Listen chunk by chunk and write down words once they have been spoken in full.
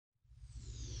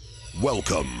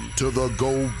Welcome to the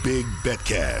Go Big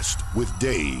BETcast with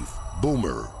Dave,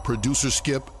 Boomer, producer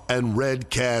Skip, and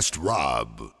Redcast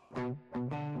Rob.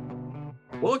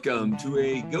 Welcome to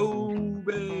a Go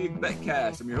Big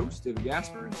BETcast. I'm your host, David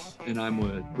Gaspers, and I'm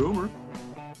with Boomer.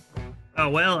 Oh,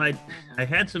 well, I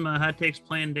had some hot takes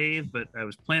planned, Dave, but I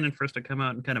was planning for us to come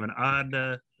out in kind of an odd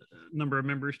number of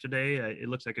members today. It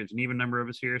looks like there's an even number of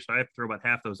us here, so I have to throw about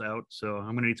half those out. So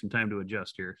I'm going to need some time to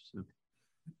adjust here. So.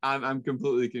 I'm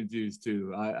completely confused,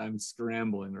 too. I'm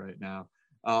scrambling right now.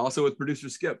 Also with producer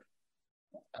Skip.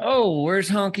 Oh, where's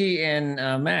Honky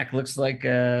and Mac? Looks like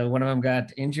one of them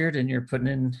got injured and you're putting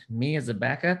in me as a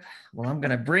backup. Well, I'm going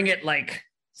to bring it like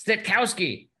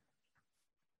Stitkowski.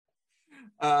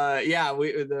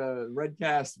 The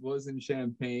Redcast was in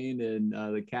Champaign and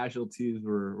the casualties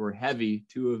were heavy.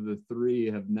 Two of the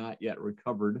three have not yet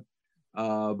recovered.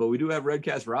 But we do have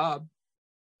Redcast Rob.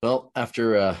 Well,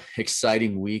 after an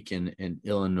exciting week in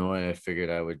Illinois, I figured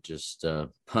I would just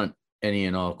punt any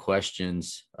and all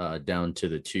questions down to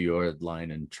the 2-yard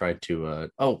line and try to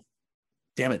oh,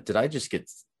 damn it. Did I just get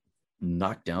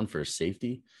knocked down for a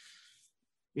safety?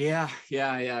 Yeah.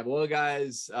 Well,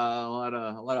 guys, a lot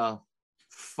of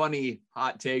funny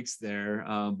hot takes there,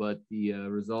 but the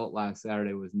result last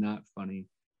Saturday was not funny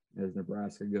as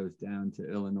Nebraska goes down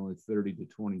to Illinois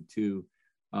 30-22.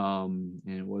 And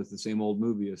it was the same old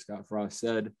movie, as Scott Frost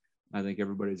said. I think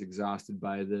everybody's exhausted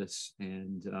by this,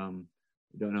 and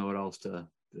we don't know what else to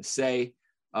say.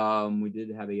 We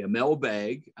did have a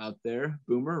mailbag out there,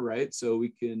 Boomer, right? So we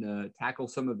can tackle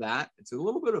some of that. It's a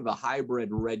little bit of a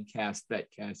hybrid Redcast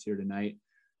BETcast here tonight.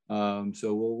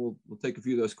 So we'll take a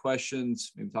few of those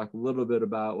questions, maybe talk a little bit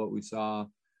about what we saw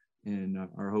and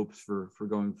our hopes for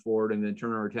going forward, and then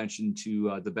turn our attention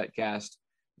to the BETcast,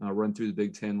 run through the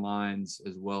Big Ten lines,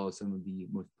 as well as some of the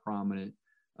most prominent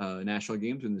national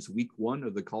games in this week one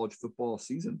of the college football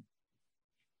season.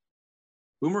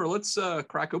 Boomer, let's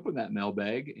crack open that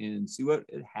mailbag and see what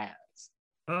it has.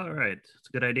 All right. It's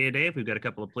a good idea, Dave. We've got a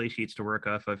couple of play sheets to work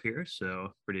off of here,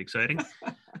 so pretty exciting.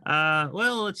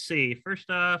 Well, let's see. First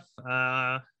off,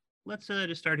 let's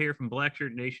just start here from Black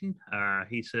Shirt Nation.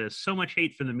 He says, so much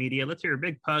hate from the media. Let's hear a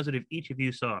big positive each of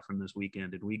you saw from this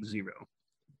weekend in week 0.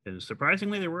 And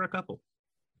surprisingly, there were a couple.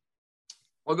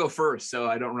 I'll go first so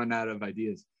I don't run out of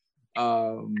ideas.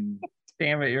 Damn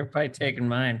it, you're probably taking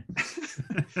mine.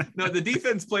 No, the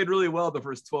defense played really well the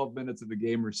first 12 minutes of the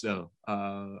game or so.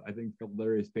 I think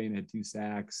Darius Payne had 2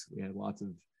 sacks. We had lots of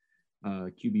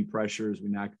QB pressures. We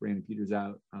knocked Brandon Peters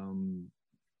out.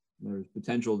 There's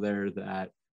potential there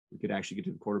that we could actually get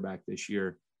to the quarterback this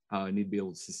year. Need to be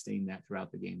able to sustain that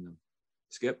throughout the game, though.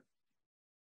 Skip?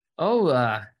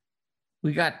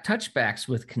 We got touchbacks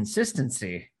with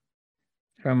consistency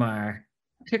from our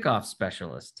kickoff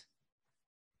specialist.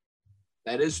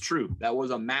 That is true. That was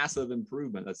a massive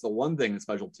improvement. That's the one thing in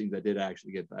special teams that did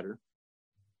actually get better.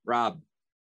 Rob?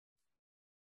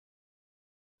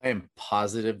 I am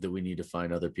positive that we need to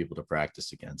find other people to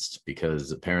practice against,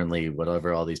 because apparently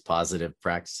whatever all these positive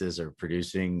practices are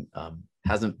producing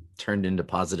hasn't turned into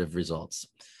positive results.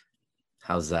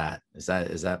 How's that? Is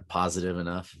that positive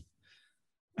enough?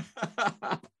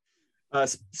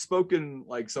 Spoken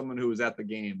like someone who was at the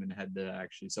game and had to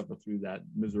actually suffer through that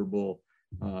miserable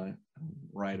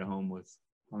ride home with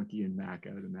Honky and Mac,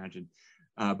 I would imagine.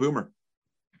 Boomer?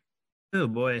 Oh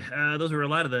boy, those were a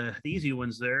lot of the easy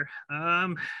ones there.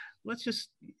 Let's just,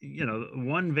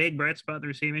 one vague bright spot in the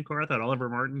receiving core. I thought Oliver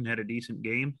Martin had a decent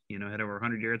game. Had over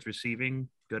 100 yards receiving,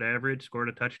 good average, scored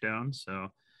a touchdown. So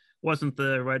wasn't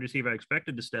the wide receiver I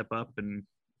expected to step up and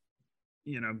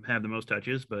have the most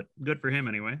touches, but good for him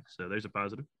anyway. So there's a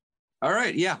positive. All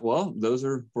right. Yeah. Well, those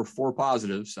were 4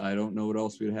 positives. I don't know what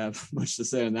else we'd have much to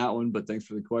say on that one, but thanks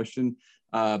for the question.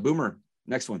 Boomer,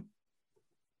 next one.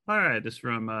 All right. This is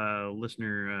from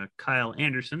listener Kyle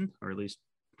Anderson, or at least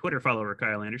Twitter follower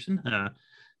Kyle Anderson.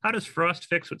 How does Frost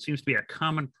fix what seems to be a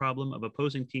common problem of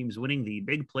opposing teams winning the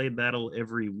big play battle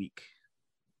every week?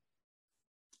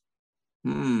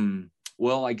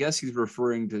 Well, I guess he's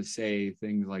referring to, say,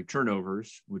 things like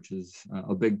turnovers, which is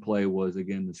a big play was,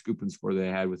 again, the scoop and score they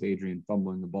had with Adrian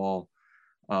fumbling the ball.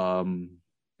 And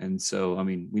so, I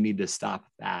mean, we need to stop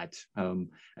that.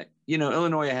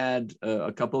 Illinois had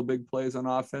a couple of big plays on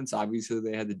offense. Obviously,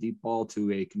 they had the deep ball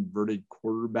to a converted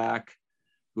quarterback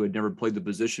who had never played the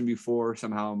position before.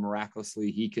 Somehow, miraculously,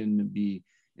 he can be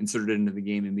inserted into the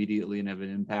game immediately and have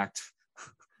an impact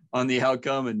on the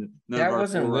outcome. And that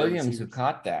wasn't Williams who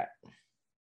caught that.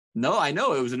 No, I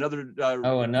know it was another.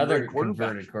 Another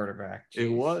converted quarterback.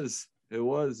 Jeez. It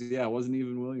was. Yeah, it wasn't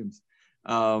even Williams.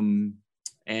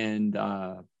 And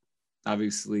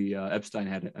obviously Epstein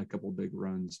had a couple of big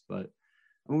runs, but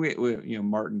I mean,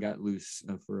 Martin got loose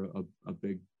for a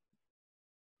big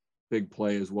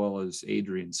play as well as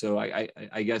Adrian. So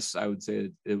I guess I would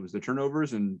say it was the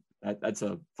turnovers, and that's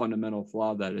a fundamental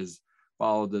flaw that has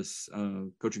followed this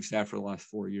coaching staff for the last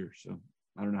 4 years. So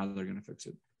I don't know how they're going to fix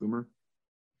it. Boomer?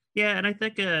 Yeah, and I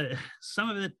think some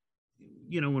of it,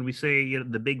 when we say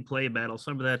the big play battle,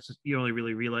 some of that's you only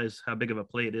really realize how big of a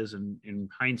play it is in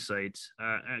hindsight.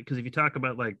 Because if you talk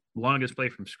about like longest play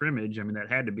from scrimmage, I mean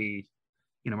that had to be,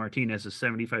 Martinez's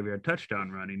 75-yard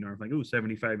touchdown run. Like,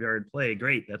 75-yard play,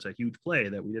 great, that's a huge play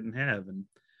that we didn't have. And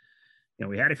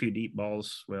we had a few deep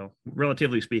balls, well,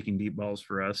 relatively speaking, deep balls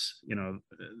for us,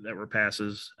 that were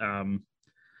passes.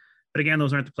 But again,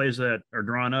 those aren't the plays that are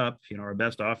drawn up. Our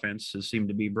best offenses seem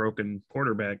to be broken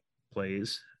quarterback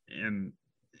plays. And,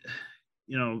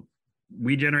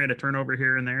 we generate a turnover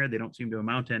here and there. They don't seem to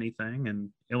amount to anything. And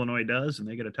Illinois does, and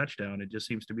they get a touchdown. It just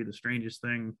seems to be the strangest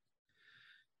thing.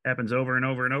 Happens over and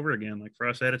over and over again. Like for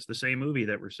us, it's the same movie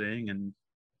that we're seeing. And,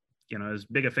 as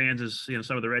big of fans as,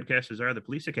 some of the Redcasters are, the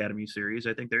Police Academy series,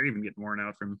 I think they're even getting worn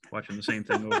out from watching the same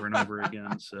thing over and over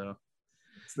again. So,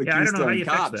 yeah, I don't know how you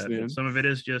fix that. Man. Some of it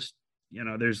is just,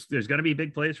 there's going to be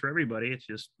big plays for everybody. It's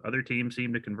just other teams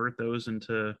seem to convert those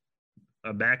into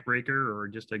a backbreaker or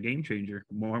just a game changer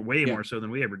way more so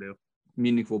than we ever do.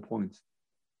 Meaningful points.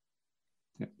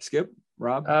 Yeah. Skip,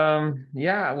 Rob?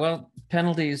 Yeah, well,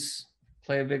 penalties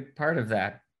play a big part of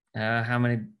that. How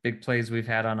many big plays we've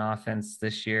had on offense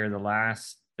this year, the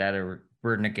last that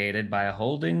were negated by a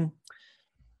holding.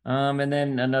 And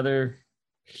then another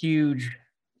huge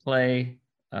play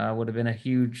would have been a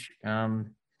huge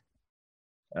gain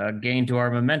to our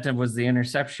momentum was the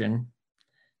interception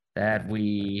that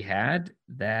we had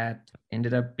that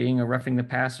ended up being a roughing the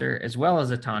passer as well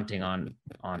as a taunting on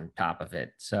top of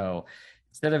it. So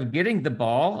instead of getting the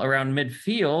ball around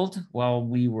midfield while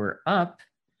we were up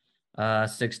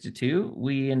 6-2,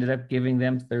 we ended up giving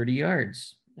them 30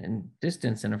 yards in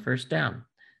distance and a first down.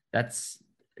 That's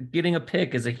getting a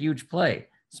pick is a huge play,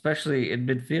 especially in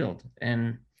midfield.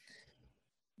 And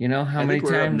how many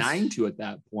times 9-2 at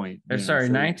that point.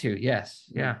 9-2.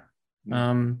 Yes. Yeah.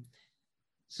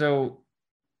 So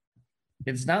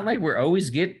it's not like we're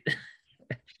always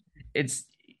it's,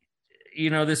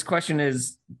 this question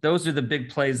is, those are the big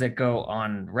plays that go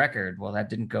on record. Well, that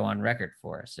didn't go on record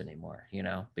for us anymore,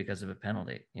 because of a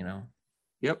penalty,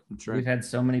 Yep, that's right. We've had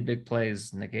so many big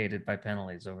plays negated by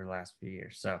penalties over the last few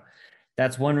years. So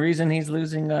that's one reason he's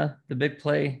losing the big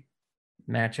play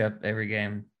matchup every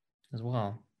game as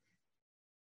well.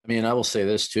 I mean, I will say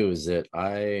this too, is that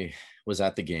I was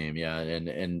at the game. Yeah.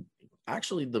 And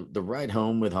actually the ride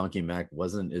home with Honky Mac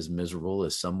wasn't as miserable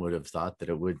as some would have thought that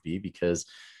it would be, because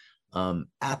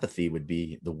apathy would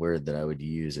be the word that I would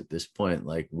use at this point.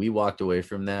 Like, we walked away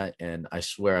from that, and I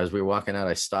swear, as we were walking out,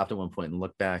 I stopped at one point and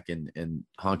looked back, and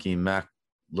Honky and Mac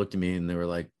looked at me and they were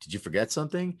like, "Did you forget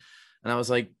something?" And I was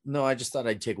like, "No, I just thought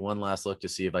I'd take one last look to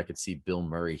see if I could see Bill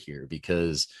Murray here,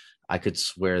 because I could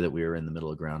swear that we were in the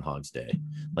middle of Groundhog's Day."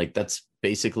 Like, that's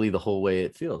basically the whole way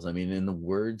it feels. I mean, in the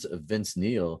words of Vince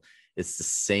Neil, it's the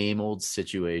same old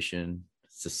situation.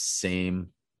 It's the same,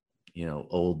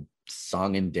 old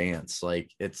song and dance.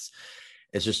 Like, it's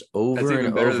just over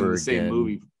and over again. The same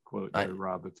movie quote there,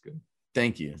 Rob. It's good.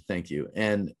 Thank you.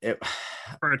 And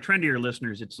for our trendier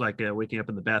listeners, it's like waking up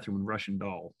in the bathroom and Russian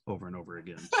Doll over and over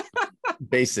again.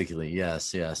 Basically,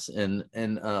 yes. And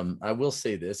I will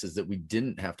say this, is that we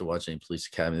didn't have to watch any Police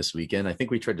Academy this weekend. I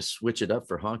think we tried to switch it up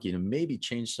for Honky to maybe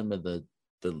change some of the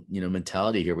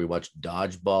mentality here. We watched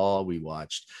Dodgeball, we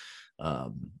watched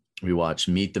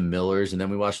Meet the Millers, and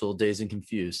then we watched Little Dazed and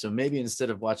Confused. So maybe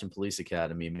instead of watching Police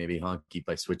Academy, maybe Honky,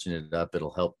 by switching it up,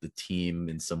 it'll help the team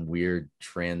in some weird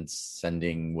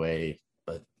transcending way.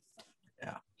 But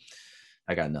yeah,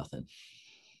 I got nothing.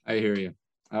 I hear you.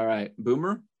 All right,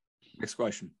 Boomer, next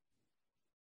question.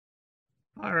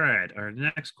 All right, our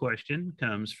next question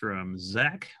comes from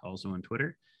Zach, also on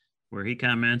Twitter, where he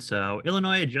comments,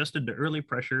 Illinois adjusted to early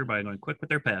pressure by going quick with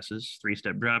their passes,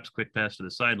 3-step drops, quick pass to the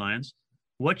sidelines.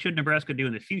 What should Nebraska do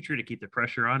in the future to keep the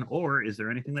pressure on, or is there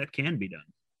anything that can be done?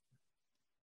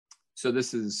 So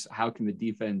this is, how can the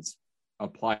defense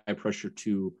apply pressure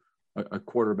to a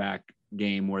quarterback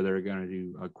game where they're going to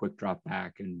do a quick drop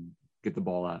back and get the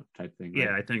ball out type thing? Right?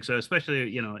 Yeah, I think so.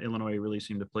 Especially, Illinois really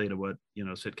seemed to play to what,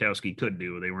 Sitkowski could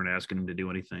do. They weren't asking him to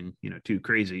do anything, too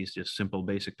crazy. It's just simple,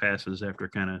 basic passes after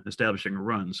kind of establishing a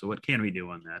run. So what can we do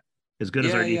on that? As good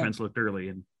as our defense looked early,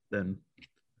 and then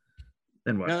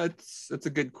what? Yeah, that's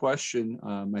a good question.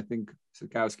 I think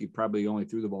Sitkowski probably only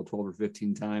threw the ball 12 or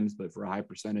 15 times, but for a high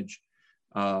percentage,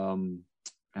 a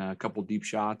couple deep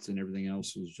shots, and everything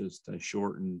else was just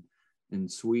short and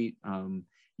and sweet.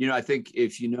 I think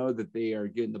if you know that they are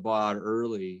getting the ball out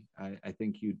early, I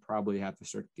think you'd probably have to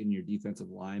start getting your defensive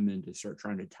linemen to start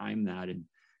trying to time that and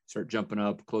start jumping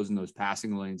up, closing those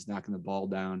passing lanes, knocking the ball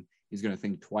down. He's going to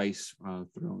think twice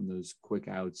throwing those quick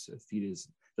outs if he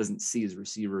doesn't see his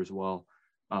receiver as well.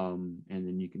 And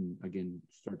then you can, again,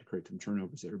 start to create some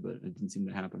turnovers there, but it didn't seem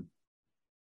to happen.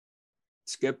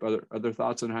 Skip, other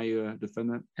thoughts on how you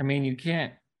defend that? I mean, you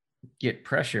can't get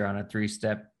pressure on a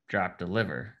 3-step drop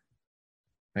deliver.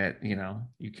 That,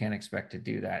 you can't expect to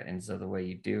do that. And so the way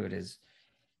you do it is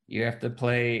you have to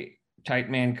play tight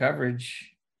man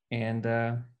coverage and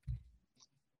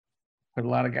put a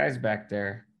lot of guys back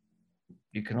there.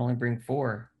 You can only bring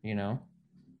 4,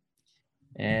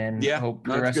 and hope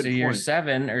the rest of your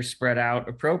 7 are spread out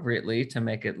appropriately to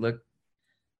make it look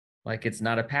like it's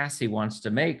not a pass he wants to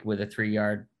make with a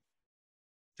 3-yard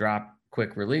drop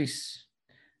quick release.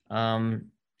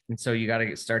 And so you got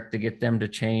to start to get them to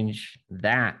change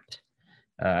that.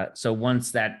 So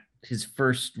once that his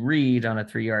first read on a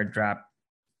 3-yard drop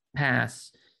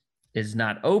pass is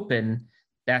not open,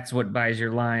 that's what buys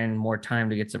your line more time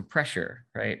to get some pressure,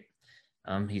 right?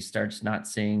 He starts not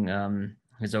seeing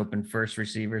his open first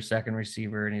receiver, second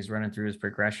receiver, and he's running through his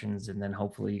progressions. And then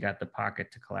hopefully you got the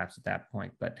pocket to collapse at that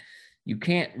point. But you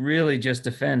can't really just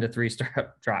defend a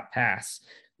 3-star drop pass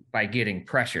by getting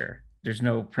pressure. There's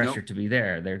no pressure to be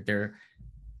there. They're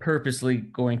purposely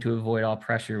going to avoid all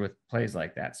pressure with plays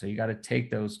like that. So you got to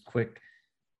take those quick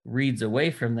reads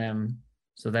away from them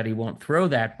so that he won't throw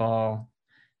that ball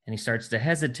and he starts to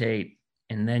hesitate.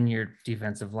 And then your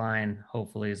defensive line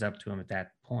hopefully is up to him at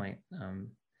that point.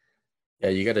 Yeah,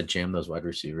 you got to jam those wide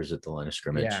receivers at the line of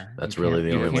scrimmage. Yeah, that's really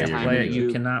the only way you're going to do it.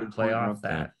 You cannot play off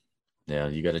that. Yeah,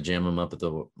 you got to jam them up at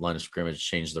the line of scrimmage,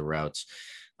 change the routes,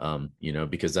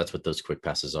 because that's what those quick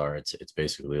passes are. It's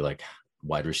basically like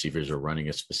wide receivers are running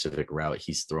a specific route.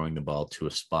 He's throwing the ball to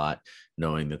a spot,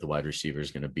 knowing that the wide receiver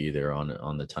is going to be there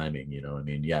on the timing.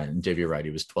 And Dave, you're right.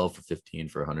 He was 12 for 15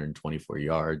 for 124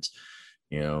 yards.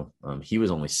 He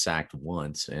was only sacked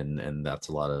once, and that's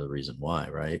a lot of the reason why,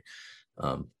 right?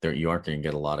 There you aren't going to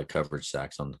get a lot of coverage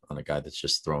sacks on a guy that's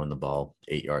just throwing the ball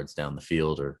 8 yards down the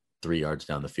field or 3 yards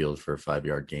down the field for a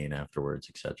 5-yard gain afterwards,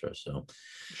 etc. So,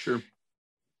 sure.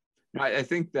 I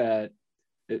think that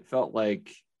it felt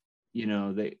like,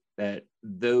 that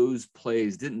those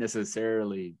plays didn't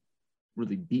necessarily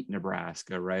really beat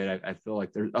Nebraska, right? I feel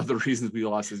like there's other reasons we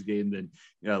lost this game than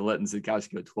letting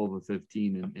Sikowski go 12 of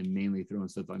 15 and mainly throwing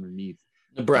stuff underneath.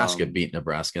 Nebraska beat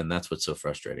Nebraska, and that's what's so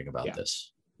frustrating about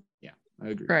this. Yeah, I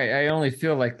agree. Right. I only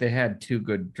feel like they had 2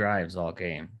 good drives all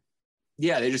game.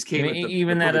 Yeah, they just came.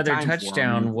 Even that other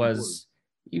touchdown was,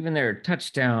 even their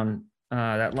touchdown,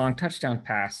 that long touchdown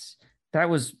pass, that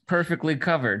was perfectly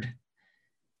covered.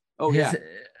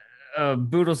 Oh,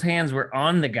 Boodle's hands were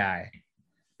on the guy.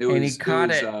 And he caught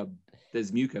it.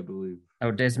 Desmuke, I believe.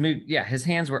 Oh, Desmuke. Yeah, his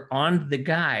hands were on the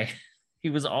guy.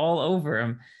 He was all over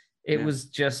him. It was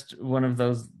just one of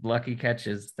those lucky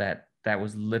catches that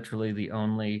was literally the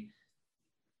only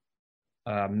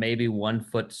maybe 1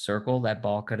 foot circle that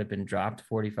ball could have been dropped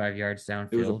 45 yards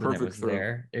downfield. It was a perfect throw.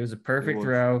 There. It was a perfect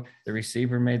throw. The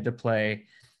receiver made the play.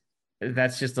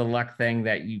 That's just a luck thing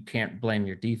that you can't blame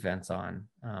your defense on.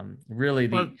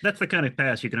 That's the kind of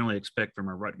pass you can only expect from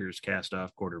a Rutgers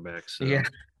cast-off quarterback. So, yeah,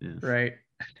 right.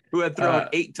 Who had thrown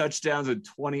 8 touchdowns and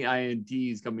 20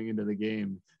 INTs coming into the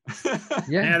game.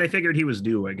 Yeah, they figured he was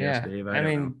due, I guess, Dave. I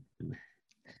mean,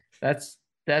 that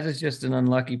is just an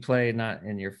unlucky play, not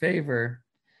in your favor.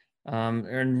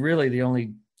 And really, the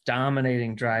only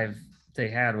dominating drive they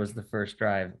had was the first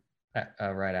drive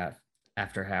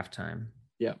after halftime.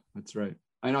 Yeah, that's right.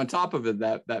 And on top of it,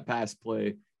 that pass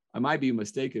play, I might be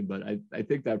mistaken, but I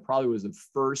think that probably was the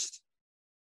first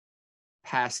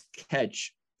pass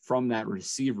catch from that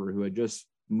receiver who had just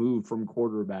moved from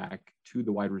quarterback to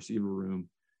the wide receiver room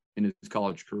in his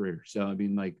college career. So, I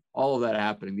mean, like all of that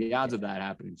happening, the odds of that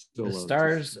happening. The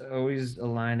stars always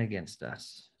align against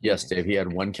us. Yes, Dave, he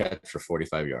had 1 catch for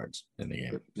 45 yards in the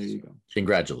game. There you go.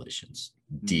 Congratulations,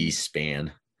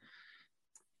 D-Span.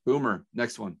 Boomer,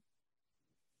 next one.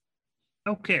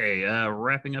 Okay,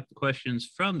 wrapping up the questions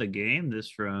from the game.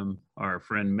 This from our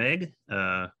friend Meg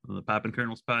on the Poppin'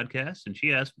 Kernels podcast. And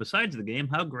she asked, besides the game,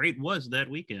 how great was that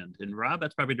weekend? And Rob,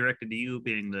 that's probably directed to you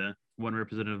being the one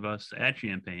representative of us at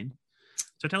Champaign.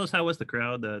 So tell us, how was the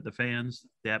crowd, the fans,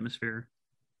 the atmosphere?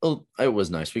 Oh, it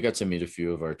was nice. We got to meet a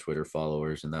few of our Twitter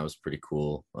followers, and that was pretty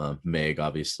cool. Meg,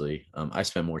 obviously. I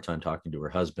spent more time talking to her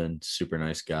husband. Super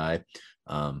nice guy.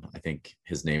 I think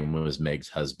his name was Meg's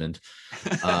husband.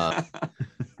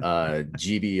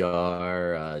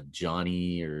 GBR,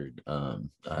 Johnny, or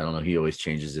I don't know. He always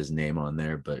changes his name on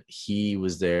there, but he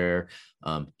was there.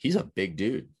 He's a big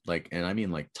dude, like, and I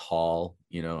mean like tall.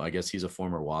 I guess he's a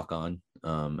former walk-on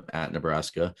at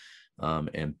Nebraska,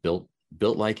 and built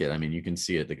like it. I mean, you can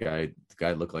see it. The guy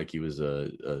looked like he was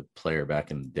a player back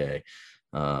in the day.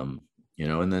 And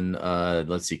then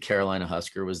let's see, Carolina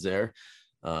Husker was there.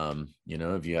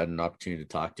 If you had an opportunity to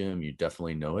talk to him, you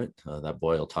definitely know it. That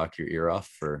boy will talk your ear off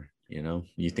for,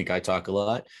 you think I talk a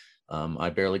lot. I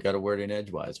barely got a word in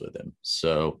edgewise with him.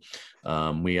 So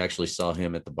we actually saw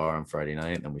him at the bar on Friday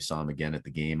night, and we saw him again at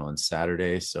the game on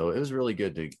Saturday. So it was really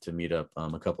good to meet up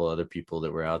a couple other people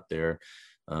that were out there.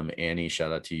 Annie,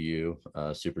 shout out to you,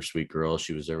 super sweet girl.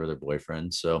 She was there with her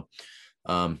boyfriend. So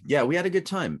we had a good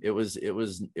time. It was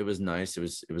nice.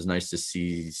 It was nice to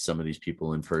see some of these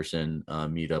people in person,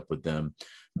 meet up with them.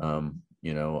 I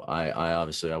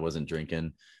obviously I wasn't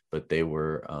drinking, but they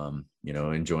were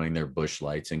enjoying their Busch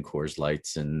Lights and Coors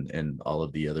Lights and all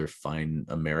of the other fine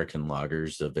American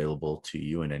lagers available to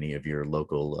you in any of your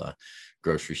local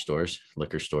grocery stores,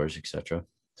 liquor stores, etc.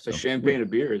 So champagne of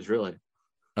beers, really.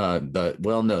 No,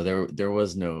 there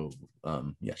was no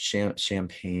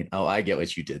champagne. Oh, I get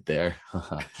what you did there.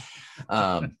 But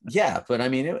I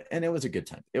mean, it was a good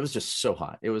time. It was just so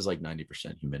hot. It was like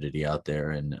 90% humidity out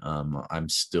there, and I'm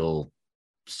still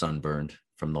sunburned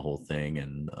from the whole thing.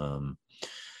 And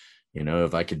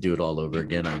if I could do it all over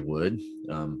again, I would.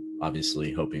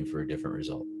 Obviously hoping for a different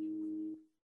result.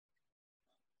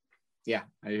 Yeah,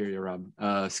 I hear you, Rob.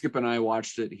 Skip and I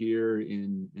watched it here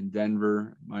in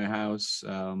Denver, my house.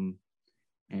 I mean,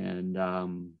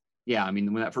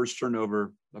 when that first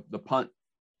turnover, the punt,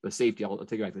 the safety, I'll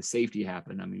take it back, the safety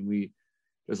happened. I mean, we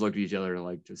just looked at each other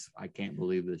like, I can't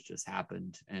believe this just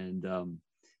happened. And,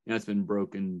 it's been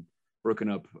broken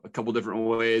up a couple different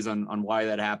ways on why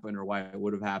that happened or why it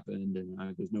would have happened.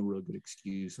 And there's no real good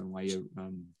excuse on why you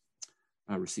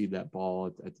received that ball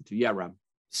at the two. Yeah, Rob.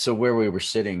 So where we were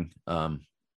sitting,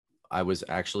 I was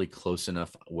actually close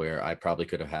enough where I probably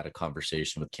could have had a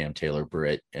conversation with Cam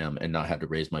Taylor-Britt and not had to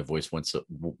raise my voice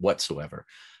whatsoever.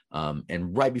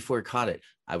 And right before I caught it,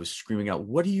 I was screaming out,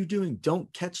 "What are you doing?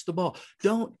 Don't catch the ball.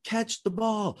 Don't catch the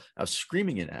ball." I was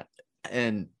screaming it at,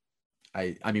 and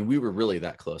I mean, we were really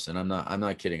that close, and I'm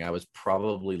not kidding. I was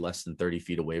probably less than 30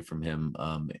 feet away from him,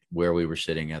 where we were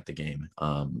sitting at the game,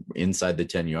 inside the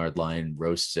 10-yard line,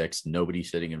 row 6, nobody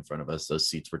sitting in front of us. Those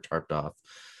seats were tarped off.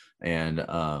 And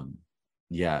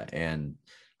and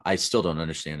I still don't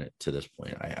understand it to this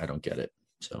point. I don't get it.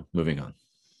 So moving on.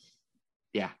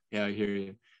 Yeah, I hear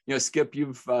you. Skip,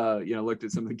 you've looked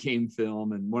at some of the game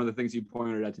film, and one of the things you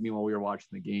pointed out to me while we were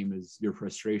watching the game is your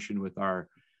frustration with our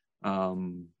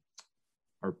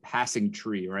passing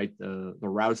tree, right? The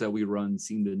routes that we run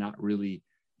seem to not really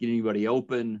get anybody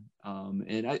open.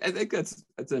 And I think that's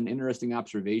an interesting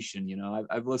observation.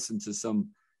 I've listened to some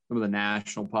of the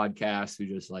national podcasts who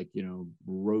just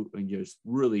wrote and just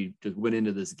really just went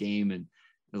into this game and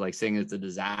was like saying it's a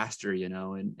disaster,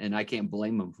 and I can't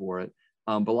blame them for it.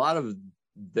 But a lot of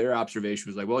their observation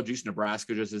was like, well, geez,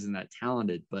 Nebraska just isn't that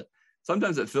talented. But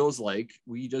sometimes it feels like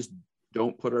we just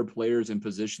don't put our players in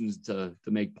positions to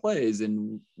make plays,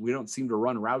 and we don't seem to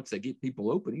run routes that get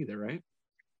people open either, right?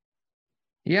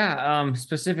 Yeah,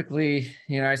 specifically,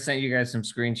 I sent you guys some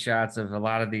screenshots of a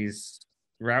lot of these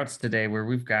routes today where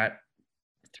we've got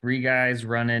 3 guys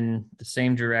running the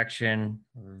same direction,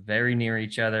 very near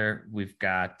each other. We've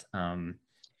got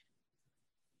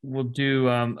we'll do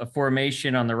a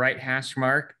formation on the right hash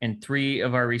mark, and 3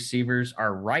 of our receivers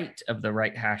are right of the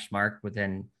right hash mark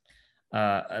within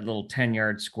a little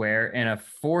 10-yard square, and a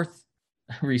 4th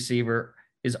receiver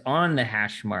is on the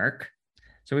hash mark.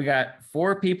 So we got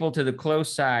 4 people to the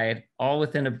close side, all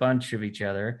within a bunch of each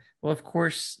other. Well, of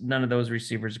course, none of those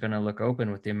receivers are going to look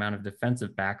open with the amount of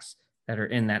defensive backs that are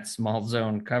in that small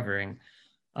zone covering.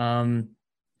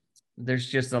 There's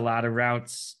just a lot of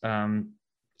routes,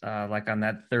 like on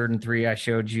that 3rd and 3 I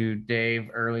showed you,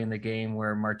 Dave, early in the game,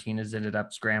 where Martinez ended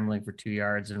up scrambling for 2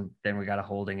 yards, and then we got a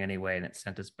holding anyway, and it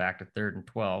sent us back to 3rd and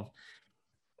 12.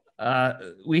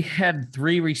 We had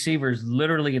 3 receivers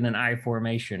literally in an I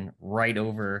formation right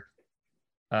over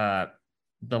the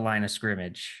line of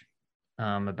scrimmage,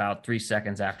 about 3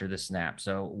 seconds after the snap.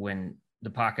 So when the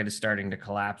pocket is starting to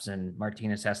collapse and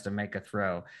Martinez has to make a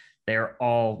throw, they're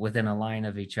all within a line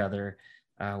of each other,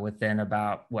 within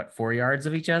about 4 yards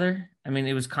of each other. I mean,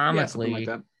 it was comically, like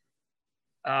that.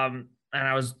 And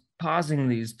I was pausing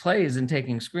these plays and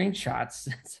taking screenshots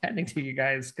and sending to you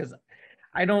guys because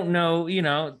I don't know,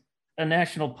 a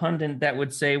national pundit that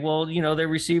would say, well, their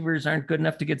receivers aren't good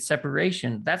enough to get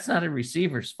separation. That's not a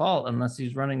receiver's fault unless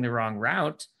he's running the wrong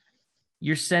route.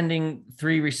 You're sending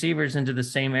 3 receivers into the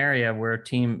same area where a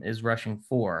team is rushing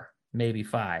 4, maybe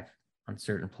 5 on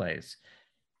certain plays.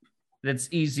 That's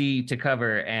easy to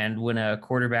cover. And when a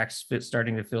quarterback's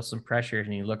starting to feel some pressure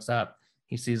and he looks up,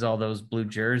 he sees all those blue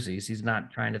jerseys. He's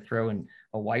not trying to throw in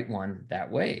a white one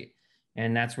that way.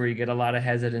 And that's where you get a lot of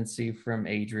hesitancy from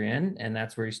Adrian. And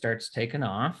that's where he starts taking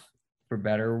off, for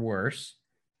better or worse,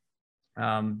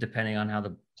 depending on how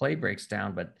the play breaks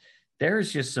down. But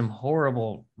there's just some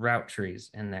horrible route trees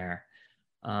in there.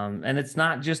 And it's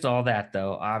not just all that,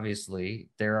 though. Obviously,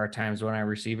 there are times when our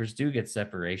receivers do get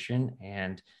separation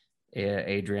and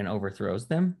Adrian overthrows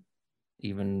them,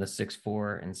 even the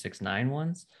 6'4" and 6'9"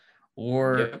 ones,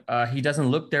 or he doesn't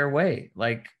look their way.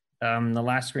 Like the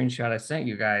last screenshot I sent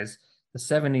you guys, the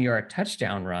 70-yard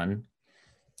touchdown run,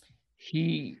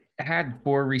 he had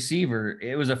 4 receiver.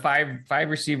 It was a five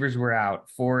receivers were out.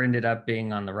 4 ended up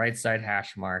being on the right side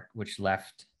hash mark, which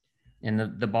left, and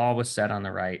the ball was set on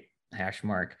the right hash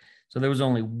mark. So there was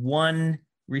only 1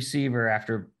 receiver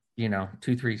after,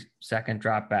 2-3 second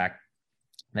drop back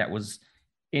that was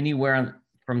anywhere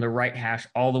from the right hash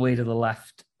all the way to the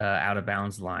left out of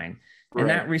bounds line. Right. And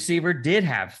that receiver did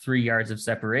have 3 yards of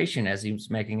separation as he was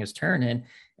making his turn in,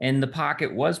 and the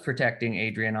pocket was protecting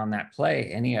Adrian on that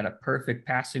play. And he had a perfect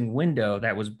passing window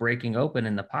that was breaking open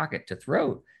in the pocket to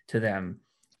throw to them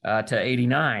to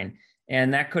 89.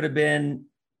 And that could have been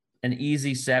an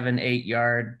easy 7-8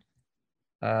 yard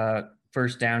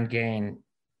first down gain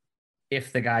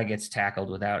if the guy gets tackled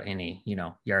without any,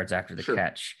 yards after the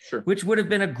catch, which would have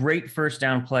been a great first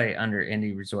down play under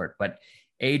Indy Resort. But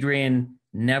Adrian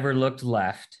never looked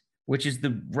left, which is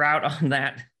the route on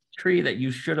that tree that you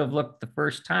should have looked the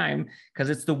first time, because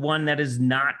it's the one that is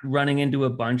not running into a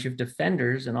bunch of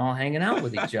defenders and all hanging out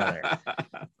with each other.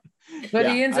 But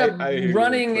he ends up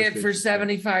running it for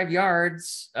 75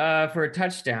 yards for a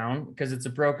touchdown because it's a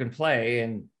broken play.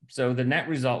 And so the net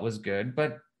result was good,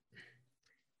 but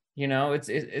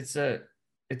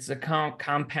it's a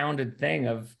compounded thing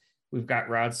of, we've got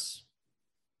routes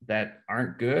that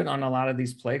aren't good on a lot of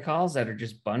these play calls that are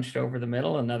just bunched over the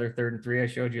middle. Another 3rd and 3 I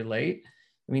showed you late.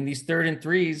 I mean, these 3rd and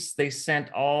 3s,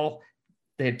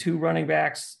 they had 2 running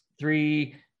backs,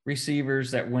 3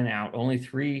 receivers that went out, only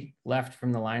 3 left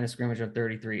from the line of scrimmage on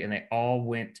 33, and they all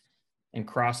went and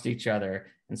crossed each other.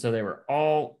 And so they were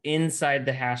all inside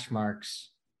the hash marks,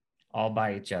 all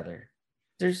by each other.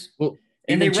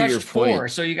 And they rushed 4.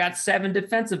 So you got 7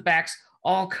 defensive backs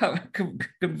all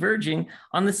converging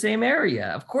on the same area.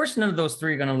 Of course, none of those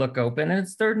 3 are going to look open, and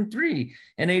it's 3rd and 3.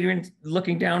 And Adrian's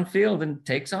looking downfield and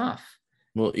takes off.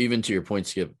 Well, even to your point,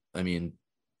 Skip, I mean,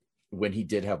 when he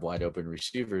did have wide open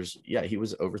receivers, he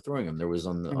was overthrowing them. There was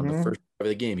on the first of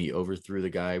the game, he overthrew the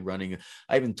guy running.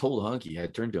 I even told Hunky, I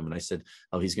turned to him and I said,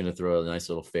 he's going to throw a nice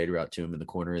little fade route to him in the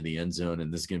corner of the end zone.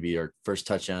 And this is going to be our first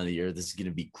touchdown of the year. This is going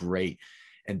to be great.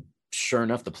 And sure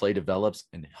enough, the play develops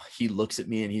and he looks at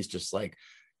me and he's just like,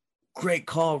 great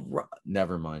call.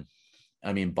 Never mind.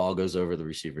 I mean, ball goes over the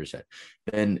receiver's head.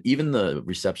 And even the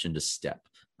reception to Step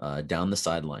down the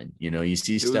sideline, you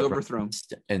see Step overthrown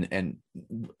and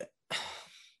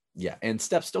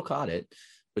Step still caught it,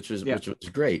 which was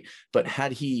great. But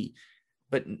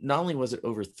not only was it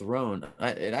overthrown,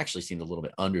 it actually seemed a little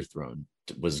bit underthrown,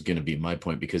 was going to be my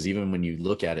point, because even when you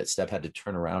look at it, Step had to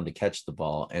turn around to catch the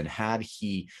ball. And had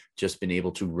he just been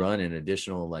able to run an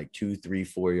additional 2, 3,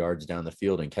 4 yards down the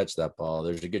field and catch that ball,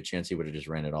 there's a good chance he would have just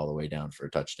ran it all the way down for a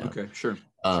touchdown. Okay, sure.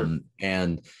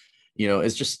 And,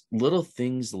 it's just little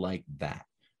things like that.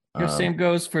 Same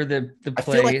goes for the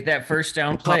play, that first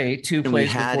down play, 2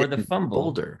 plays before the fumble.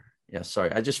 Boulder. Yeah,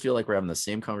 sorry. I just feel like we're having the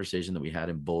same conversation that we had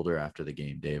in Boulder after the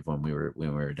game, Dave, when we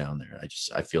were down there.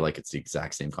 I feel like it's the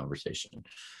exact same conversation.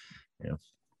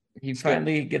 He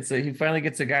finally gets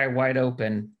a guy wide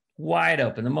open,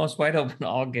 the most wide open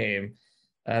all game.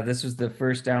 This was the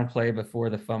first down play before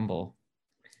the fumble.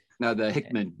 Now the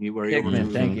Hickman,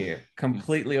 thank you,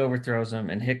 completely overthrows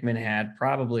him, and Hickman had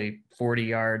probably 40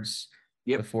 yards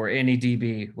before any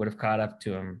DB would have caught up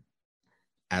to him.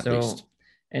 At least.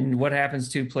 And what happens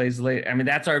 2 plays later? I mean,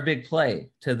 that's our big play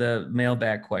to the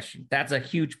mailbag question. That's a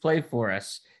huge play for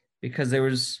us because there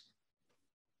was,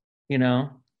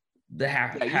 the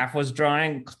half was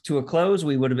drawing to a close.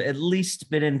 We would have at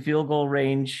least been in field goal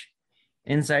range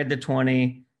inside the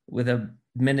 20 with a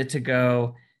minute to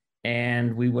go.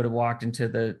 And we would have walked into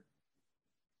the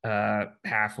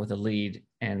half with a lead.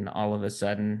 And all of a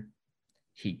sudden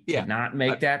he could not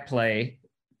make that play.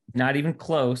 not even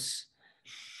close.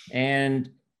 And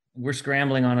we're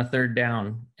scrambling on a third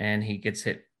down, and he gets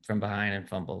hit from behind and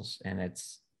fumbles, and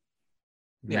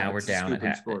now we're down.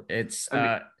 It's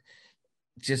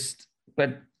just,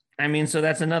 but I mean, so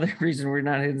that's another reason we're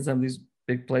not hitting some of these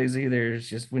big plays either. It's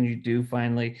just when you do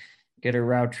finally get a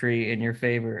route tree in your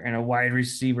favor and a wide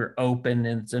receiver open,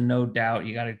 and it's a no doubt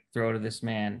you got to throw to this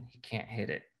man. He can't hit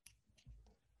it.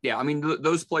 Yeah, I mean,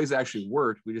 those plays actually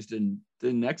worked. We just didn't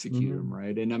execute them,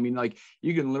 right? And I mean, like,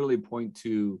 you can literally point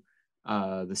to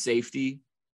the safety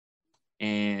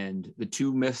and the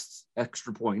 2 missed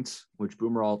extra points, which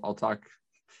Boomer, I'll talk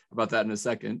about that in a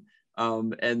second.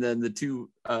 And then the 2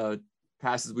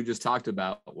 passes we just talked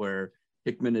about, where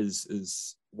Hickman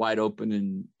is wide open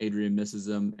and Adrian misses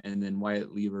him, and then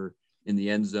Wyatt Lever in the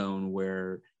end zone,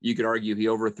 where you could argue he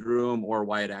overthrew him, or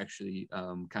Wyatt actually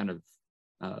kind of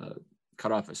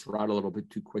cut off his route a little bit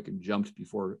too quick and jumped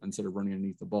instead of running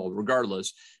underneath the ball.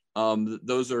 Regardless,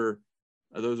 those are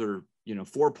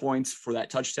 4 points for that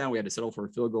touchdown. We had to settle for a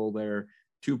field goal there.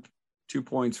 2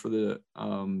 points for the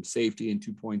safety, and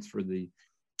 2 points for the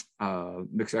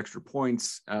mixed extra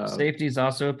points. Safety is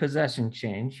also a possession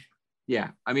change.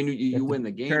 Yeah, I mean, you win the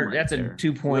game. That's a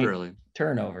 2-point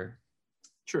turnover.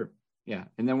 Sure. Yeah,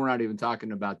 and then we're not even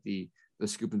talking about the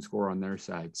scoop and score on their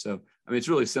side. So I mean, it's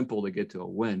really simple to get to a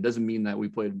win. Doesn't mean that we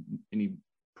played any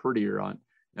prettier on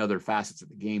other facets of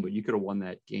the game, but you could have won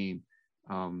that game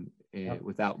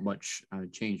without much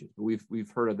changes. But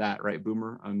we've heard of that, right,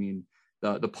 Boomer? I mean,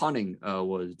 the punting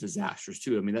was disastrous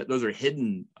too. I mean, those are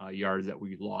hidden yards that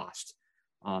we lost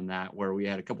on that, where we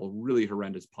had a couple of really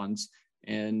horrendous punts,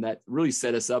 and that really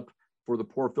set us up for the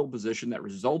poor field position that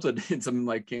resulted in something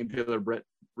like Cam Taylor-Britt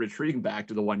retreating back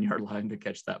to the 1 yard line to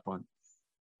catch that punt.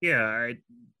 Yeah,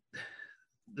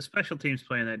 the special teams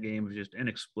playing that game was just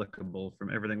inexplicable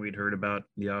from everything we'd heard about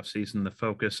the offseason, the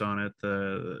focus on it,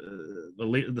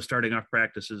 the starting off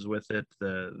practices with it,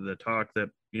 the talk that,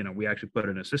 we actually put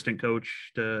an assistant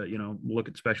coach to, look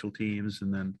at special teams,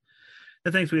 and then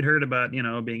the things we'd heard about,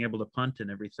 being able to punt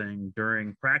and everything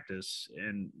during practice,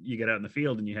 and you get out in the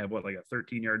field and you have like a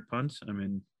 13-yard punt. I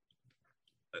mean,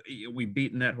 we've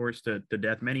beaten that horse to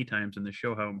death many times in the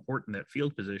show, how important that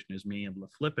field position is, being able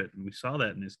to flip it. And we saw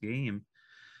that in this game.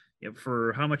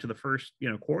 For how much of the first,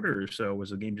 quarter or so was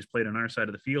the game just played on our side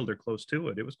of the field or close to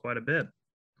it? It was quite a bit.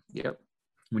 Yep.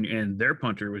 And their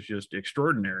punter was just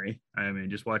extraordinary. I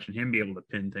mean, just watching him be able to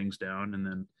pin things down,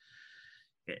 and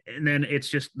then it's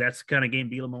just, that's the kind of game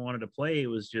Bielema wanted to play. It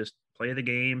was just play the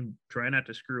game, try not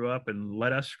to screw up, and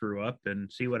let us screw up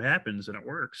and see what happens, and it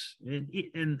works.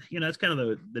 And that's kind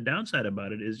of the downside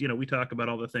about it is, we talk about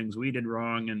all the things we did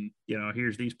wrong, and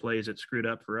here's these plays that screwed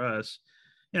up for us.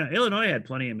 Illinois had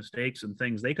plenty of mistakes and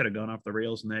things they could have gone off the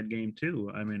rails in that game too.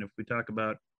 I mean, if we talk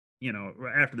about,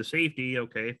 after the safety,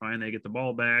 okay, fine, they get the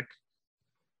ball back.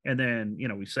 And then,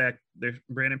 we sack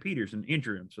Brandon Peters and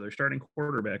injure him. So they're starting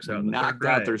quarterbacks out. Knocked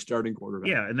out their starting quarterback.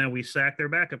 Yeah. And then we sack their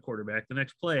backup quarterback the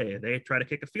next play. They try to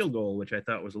kick a field goal, which I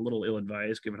thought was a little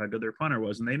ill-advised given how good their punter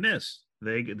was. And they miss.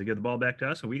 They get the ball back to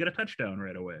us, and we get a touchdown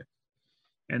right away.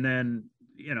 And then,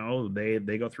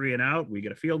 they go 3 and out. We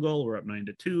get a field goal. We're up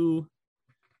 9-2.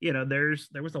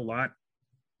 There was a lot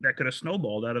that could have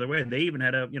snowballed out of the way. They even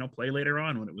had a, play later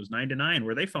on when it was 9-9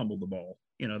 where they fumbled the ball.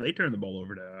 They turned the ball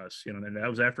over to us. That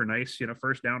was after a nice,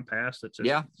 first down pass that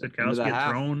Sitkowski had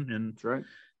thrown, and that's right.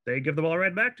 They give the ball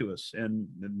right back to us. And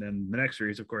then the next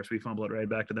series, of course, we fumble it right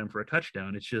back to them for a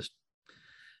touchdown. It's just,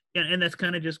 and that's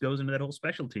kind of just goes into that whole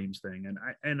special teams thing.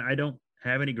 And I don't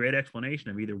have any great explanation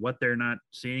of either what they're not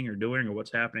seeing or doing or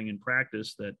what's happening in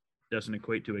practice that doesn't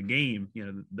equate to a game.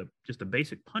 Just the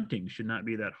basic punting should not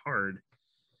be that hard.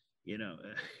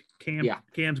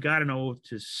 Cam's got to know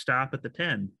to stop at the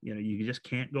 10. You just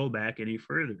can't go back any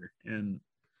further. And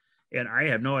I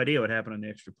have no idea what happened on the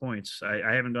extra points.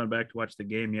 I haven't gone back to watch the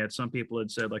game yet. Some people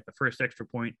had said like the first extra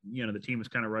point, the team was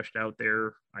kind of rushed out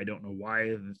there. I don't know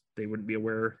why they wouldn't be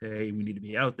aware, hey, we need to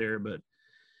be out there. But,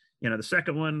 the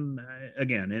second one,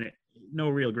 again, no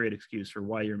real great excuse for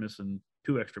why you're missing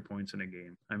 2 extra points in a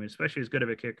game. I mean, especially as good of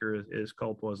a kicker as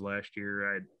Culp was last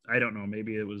year. I don't know.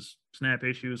 Maybe it was snap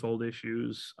issues, hold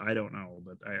issues. I don't know,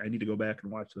 but I need to go back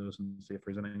and watch those and see if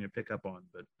there's anything to pick up on.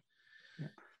 But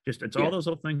it's all those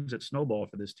little things that snowball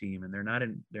for this team, and they're not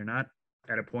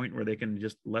at a point where they can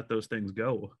just let those things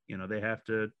go. They have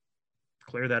to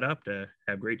clear that up to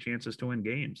have great chances to win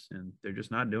games, and they're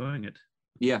just not doing it.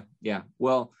 Yeah.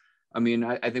 Well, I mean,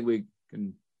 I think we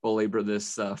can belabor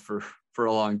this for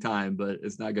a long time, but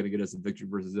it's not going to get us a victory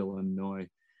versus Illinois.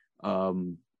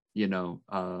 Some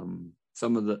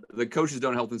of the coaches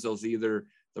don't help themselves either.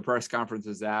 the press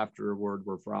conferences afterward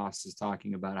where Frost is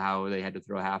talking about how they had to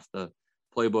throw half the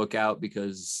playbook out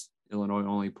because Illinois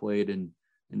only played in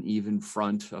an even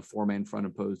front, a 4-man front,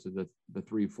 opposed to the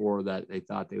 3-4 that they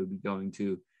thought they would be going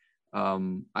to.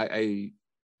 I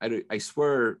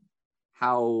swear,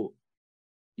 how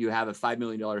you have a $5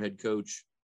 million head coach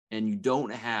and you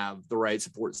don't have the right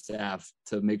support staff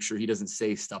to make sure he doesn't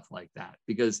say stuff like that,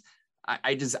 because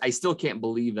I still can't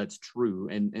believe that's true.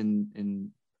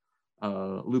 And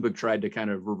Lubick tried to kind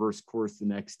of reverse course the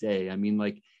next day. I mean,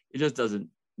 like, it just doesn't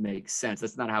make sense.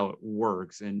 That's not how it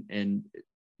works.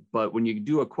 But when you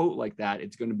do a quote like that,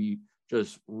 it's going to be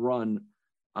just run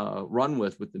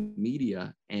with the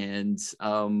media, and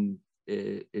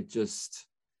it just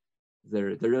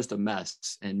they're just a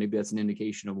mess. And maybe that's an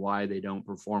indication of why they don't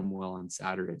perform well on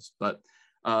Saturdays. But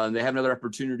they have another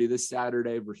opportunity this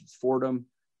Saturday versus Fordham.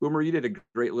 Boomer, you did a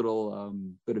great little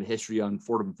bit of history on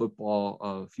Fordham football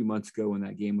a few months ago when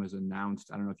that game was announced.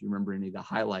 I don't know if you remember any of the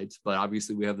highlights, but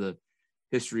obviously we have the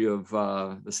history of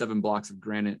the 7 blocks of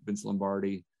granite, Vince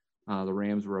Lombardi. The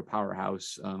Rams were a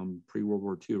powerhouse pre-World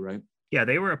War II, right? Yeah,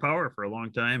 they were a power for a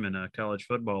long time in college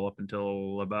football up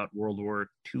until about World War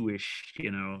II-ish,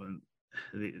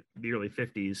 the early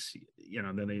 50s,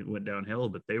 then they went downhill,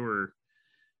 but they were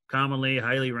commonly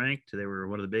highly ranked. They were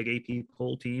one of the big AP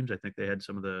poll teams. I think they had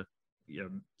some of the,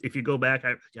 if you go back,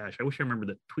 I wish I remember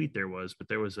the tweet there was, but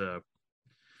there was a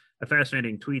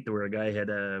fascinating tweet where a guy had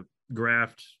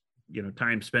graphed,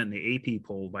 time spent in the AP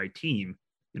poll by team,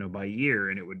 by year,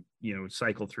 and it would,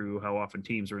 cycle through how often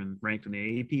teams are ranked in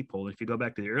the AP poll. If you go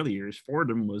back to the early years,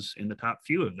 Fordham was in the top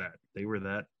few of that. They were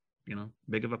that,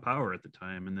 big of a power at the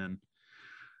time. And then,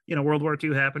 World War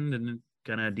II happened and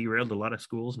kind of derailed a lot of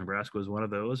schools. Nebraska was one of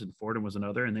those, and Fordham was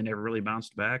another, and they never really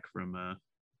bounced back from,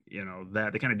 that.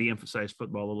 They kind of de-emphasized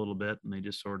football a little bit, and they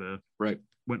just sort of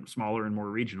went smaller and more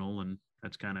regional, and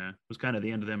that's was kind of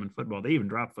the end of them in football. They even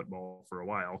dropped football for a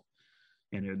while.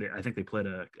 And I think they played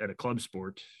at a club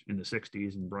sport in the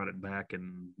 60s and brought it back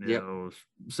in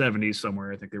 70s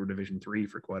somewhere. I think they were Division III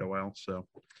for quite a while. So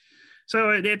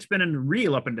it's been a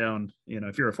real up and down,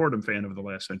 if you're a Fordham fan over the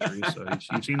last century. So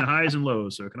you've seen the highs and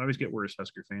lows. So it can always get worse,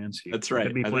 Husker fans. That's right.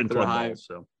 Could be playing club ball.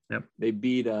 So yep. They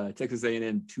beat Texas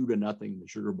A&M 2-0 the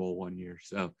Sugar Bowl one year.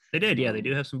 So they did. Yeah, they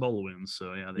do have some bowl wins.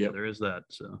 So yeah, there is that.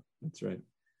 So that's right.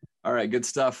 All right, good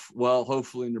stuff. Well,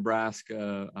 hopefully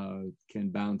Nebraska can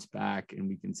bounce back and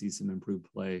we can see some improved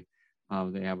play.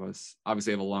 They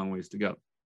obviously have a long ways to go.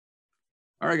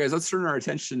 All right, guys, let's turn our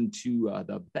attention to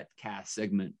the BETcast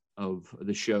segment of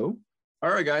the show. All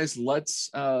right, guys, let's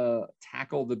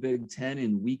tackle the Big Ten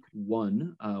in week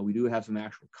 1. We do have some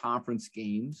actual conference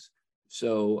games.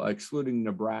 So excluding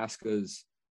Nebraska's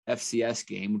FCS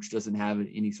game, which doesn't have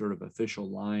any sort of official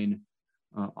line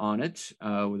on it,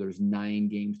 where there's 9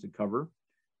 games to cover,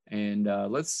 and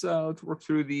let's work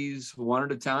through these one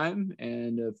at a time.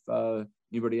 And if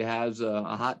anybody has a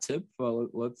hot tip,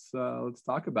 let's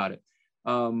talk about it.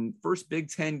 First Big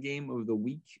Ten game of the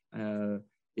week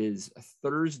is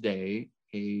Thursday,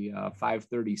 a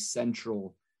 5:30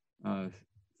 Central,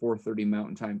 4:30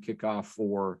 Mountain Time kickoff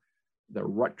for the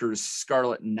Rutgers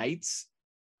Scarlet Knights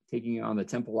taking on the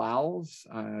Temple Owls.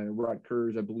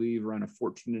 Rutgers, I believe, around a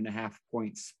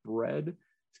 14.5-point spread.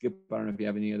 Skip, I don't know if you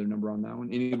have any other number on that one.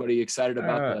 Anybody excited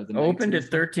about the opened at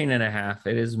 13.5.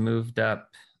 It has moved up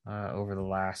over the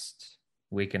last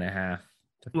week and a half.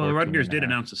 Well, Rutgers did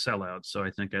announce a sellout, so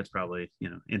I think that's probably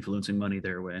influencing money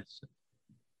their way. So.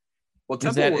 Well,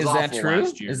 Temple is that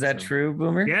true? Is that true,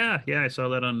 Boomer? Yeah, I saw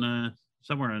that on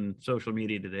somewhere on social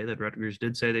media today that Rutgers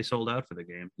did say they sold out for the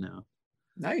game. No.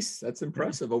 Nice. That's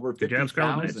impressive. Yeah. Over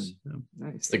 50,000. Yeah.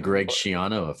 Nice. It's the Greg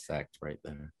Schiano effect right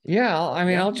there. Yeah.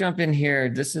 I'll jump in here.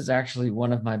 This is actually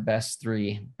one of my best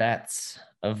 3 bets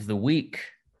of the week.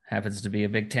 Happens to be a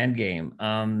Big Ten game.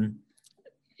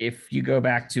 If you go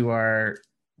back to our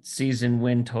season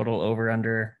win total over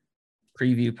under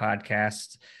preview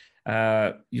podcast,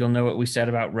 you'll know what we said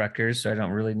about Rutgers. So I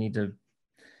don't really need to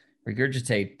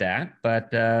regurgitate that,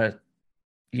 but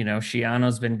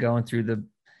Schiano's been going through the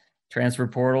transfer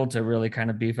portal to really kind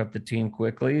of beef up the team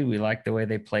quickly. We like the way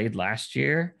they played last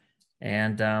year.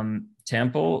 And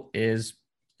Temple is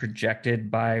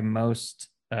projected by most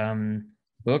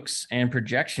books and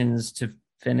projections to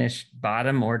finish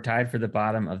bottom or tied for the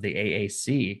bottom of the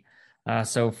AAC.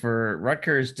 So for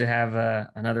Rutgers to have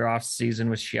another off season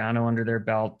with Schiano under their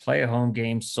belt, play a home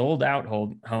game, sold out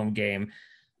home game,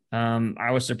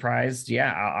 I was surprised.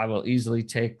 Yeah, I will easily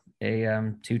take a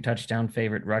 2-touchdown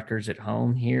favorite Rutgers at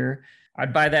home here.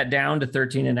 I'd buy that down to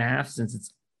 13.5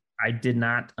 since I did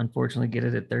not unfortunately get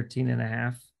it at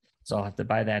 13.5. So I'll have to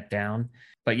buy that down.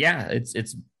 But yeah,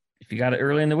 it's if you got it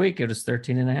early in the week, it was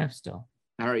 13.5 still.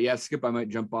 All right, yeah, Skip, I might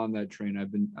jump on that train.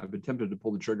 I've been tempted to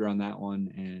pull the trigger on that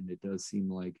one, and it does seem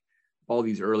like all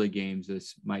these early games,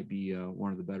 this might be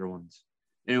one of the better ones.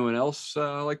 Anyone else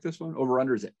like this one? Over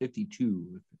under is at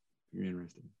 52. If you're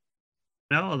interested.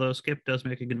 No, although Skip does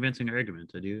make a convincing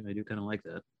argument. I do kind of like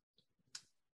that.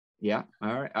 Yeah.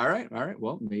 All right.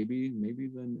 Well, maybe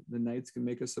the Knights can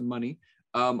make us some money.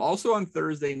 Also on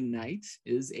Thursday night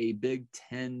is a Big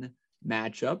Ten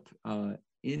matchup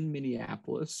in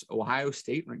Minneapolis. Ohio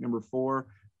State, ranked number 4,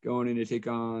 going in to take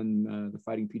on the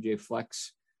Fighting PJ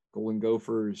Flex. Golden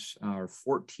Gophers are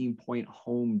 14-point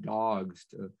home dogs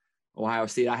to Ohio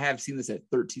State. I have seen this at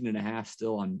 13.5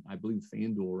 still on, I believe,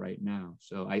 FanDuel right now.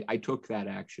 So I took that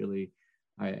actually.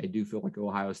 I do feel like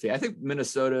Ohio State. I think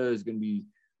Minnesota is going to be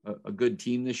a good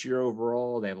team this year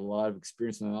overall. They have a lot of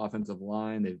experience on the offensive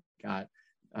line. They've got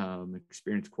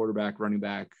experienced quarterback, running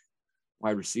back,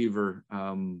 wide receiver.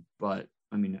 But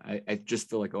I mean, I just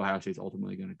feel like Ohio State's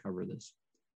ultimately going to cover this.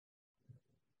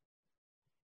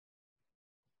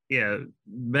 Yeah,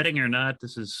 betting or not,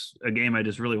 this is a game I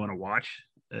just really want to watch.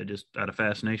 Just out of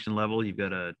fascination level, you've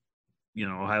got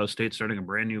Ohio State starting a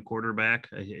brand new quarterback.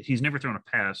 He's never thrown a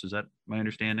pass. Is that my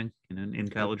understanding in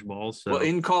college ball? So, well,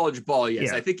 in college ball, yes.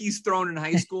 Yeah. I think he's thrown in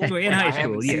high school. In high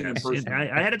school, yes. I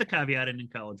added the caveat in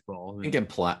college ball. I think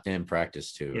in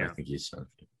practice too. Yeah. I think he's done.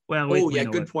 Well,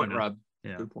 good point, Rob.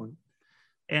 Yeah. Good point.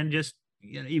 And just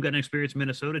you've got an experienced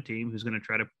Minnesota team who's going to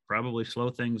try to probably slow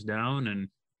things down and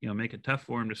make it tough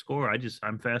for him to score.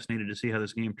 I'm fascinated to see how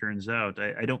this game turns out.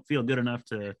 I don't feel good enough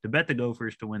to bet the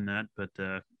Gophers to win that, but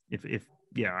if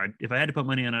I had to put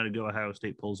money on it, I'd go Ohio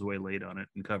State pulls away late on it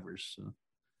and covers. So.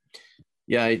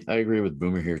 Yeah, I agree with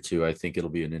Boomer here too. I think it'll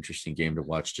be an interesting game to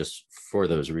watch just for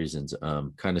those reasons.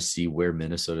 Kind of see where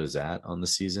Minnesota's at on the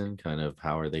season. Kind of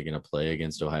how are they going to play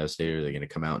against Ohio State? Are they going to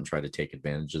come out and try to take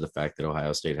advantage of the fact that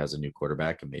Ohio State has a new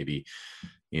quarterback and maybe,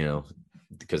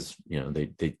 because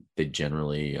they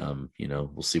generally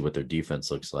we'll see what their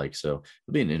defense looks like. So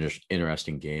it'll be an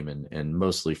interesting game, and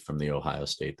mostly from the Ohio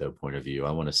State point of view.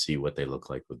 I want to see what they look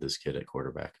like with this kid at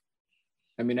quarterback.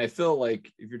 I mean, I feel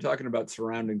like if you're talking about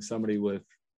surrounding somebody with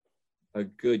a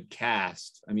good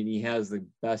cast, I mean, he has the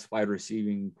best wide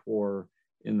receiving core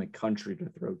in the country to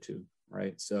throw to,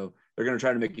 right? So they're going to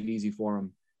try to make it easy for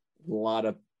him. A lot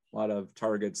of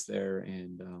targets there,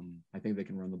 and I think they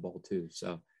can run the ball too.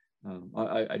 So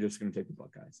I just going to take the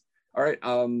Buckeyes. All right,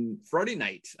 Friday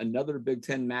night, another Big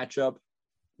Ten matchup.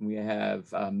 We have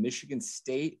Michigan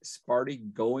State,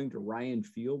 Sparty going to Ryan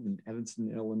Field in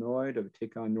Evanston, Illinois to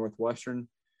take on Northwestern.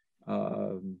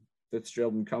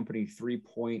 Fitzgerald and Company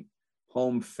 3-point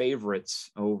home favorites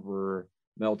over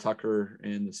Mel Tucker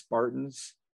and the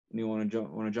Spartans. Anyone want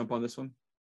to jump on this one?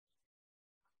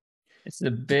 It's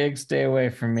a big stay away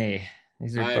from me.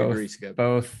 These are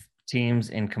both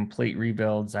teams in complete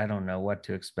rebuilds. I don't know what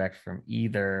to expect from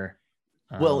either.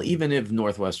 Well, even if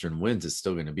Northwestern wins, it's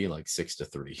still going to be like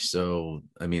 6-3. So,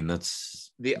 I mean,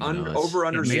 that's the over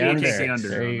under.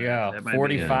 There you go.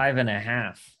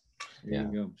 45.5. There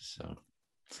you go. So,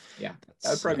 yeah,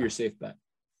 that's probably your safe bet.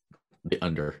 The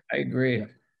under. I agree. Yeah.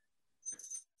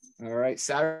 All right,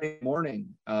 Saturday morning,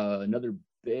 another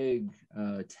big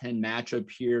 10 matchup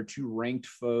here. 2 ranked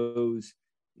foes.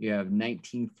 You have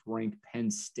 19th ranked Penn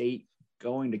State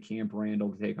going to Camp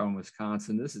Randall to take on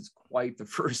Wisconsin. This is quite the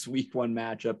first week 1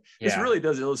 matchup. This really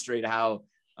does illustrate how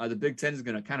the Big Ten is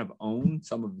going to kind of own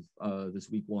some of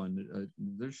this week 1.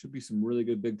 There should be some really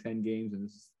good Big Ten games, and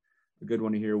this is a good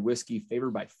one to hear. Whiskey favored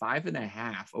by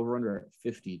 5.5, over under at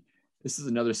 50. This is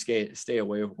another stay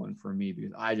away of one for me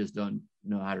because I just don't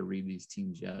know how to read these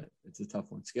teams yet. It's a tough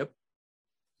one. Skip?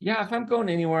 Yeah, if I'm going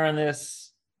anywhere on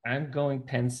this, I'm going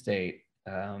Penn State.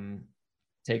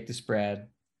 Take the spread.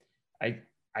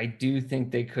 I do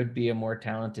think they could be a more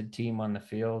talented team on the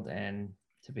field, and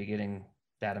to be getting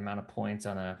that amount of points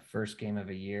on a first game of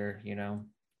a year,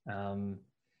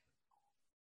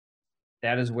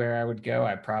 that is where I would go.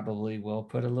 I probably will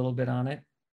put a little bit on it.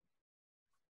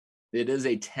 It is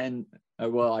a 10.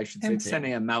 I should say it's 10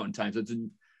 a.m. Mountain Time. So it'd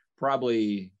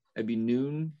be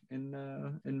noon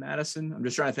in Madison. I'm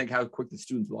just trying to think how quick the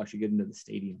students will actually get into the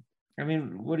stadium. I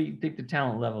mean, what do you think the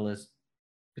talent level is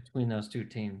between those two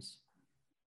teams?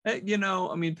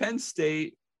 Penn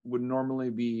State would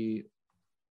normally be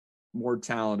more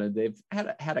talented. They've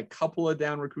had a couple of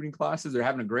down recruiting classes. They're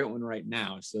having a great one right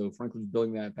now. So Franklin's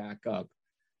building that back up.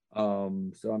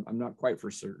 So I'm not quite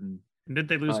for certain. And did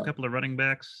they lose a couple of running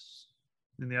backs?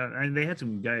 They had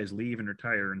some guys leave and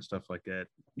retire and stuff like that.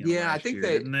 I think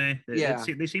year, didn't they? Yeah,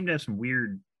 they seem to have some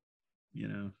weird,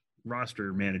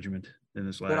 roster management in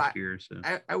this But last year. So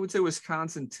I would say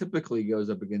Wisconsin typically goes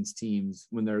up against teams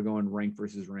when they're going ranked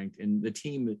versus ranked, and the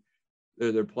team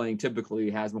they're playing typically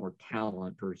has more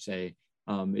talent per se.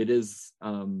 It is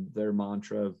their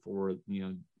mantra for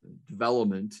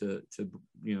development to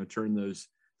turn those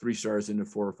 3 stars into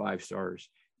 4 or 5 stars.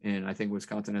 And I think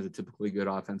Wisconsin has a typically good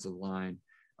offensive line.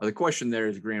 The question there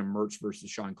is Graham Mertz versus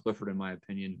Sean Clifford, in my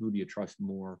opinion. Who do you trust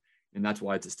more? And that's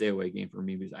why it's a stay away game for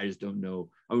me, because I just don't know.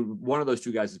 One of those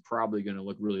 2 guys is probably going to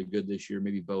look really good this year,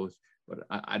 maybe both, but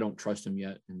I don't trust him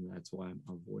yet. And that's why I'm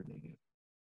avoiding it.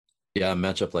 Yeah. A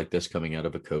matchup like this coming out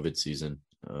of a COVID season.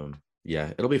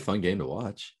 Yeah, it'll be a fun game to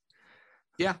watch.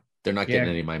 Yeah. They're not getting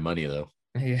any of my money though.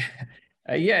 Yeah.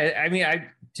 I mean,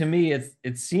 to me,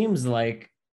 it seems like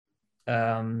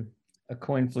a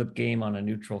coin flip game on a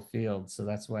neutral field. So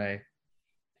that's why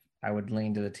I would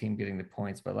lean to the team getting the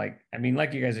points. But like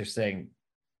you guys are saying,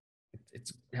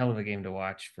 it's a hell of a game to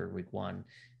watch for week 1,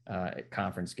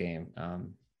 conference game.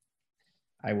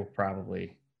 I will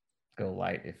probably go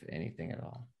light, if anything at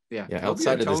all. Yeah.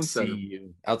 Outside of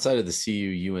the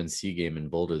CU UNC game in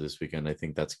Boulder this weekend, I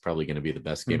think that's probably going to be the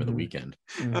best game of the weekend.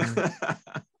 Mm-hmm.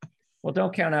 Well,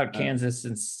 don't count out Kansas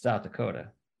and South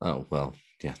Dakota. Oh, well,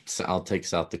 yeah. So I'll take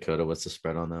South Dakota. What's the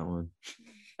spread on that one?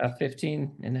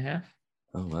 15.5.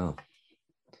 Oh, wow.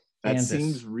 That Kansas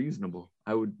seems reasonable.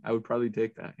 I would probably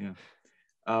take that. Yeah.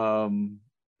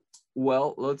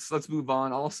 Well, let's move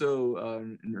on. Also,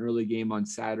 an early game on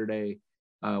Saturday.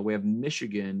 We have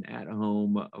Michigan at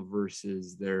home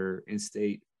versus their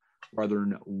in-state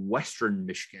brethren, Western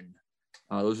Michigan.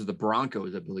 Those are the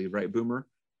Broncos, I believe, right, Boomer?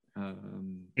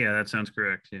 yeah, that sounds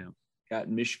correct. Yeah. Got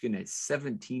Michigan at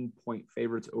 17-point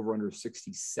favorites, over under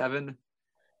 67.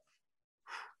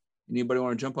 Anybody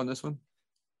want to jump on this one?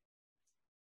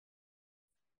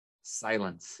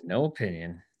 Silence. No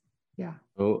opinion. Yeah.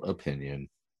 No opinion.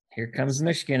 Here comes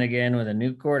Michigan again with a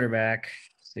new quarterback.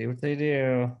 See what they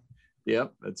do.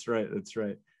 Yep, that's right.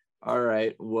 All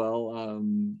right. Well,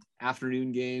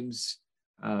 afternoon games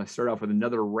start off with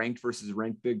another ranked versus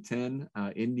ranked Big Ten.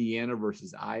 Indiana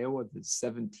versus Iowa, the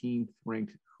 17th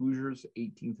ranked Hoosiers,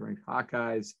 18th ranked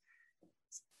Hawkeyes.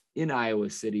 In Iowa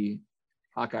City,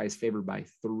 Hawkeyes favored by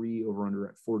 3, over under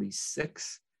at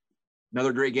 46.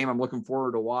 Another great game I'm looking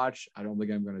forward to watch. I don't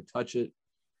think I'm going to touch it.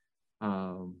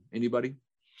 Anybody?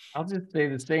 I'll just say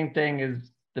the same thing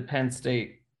as the Penn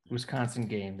State Wisconsin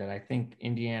game, that I think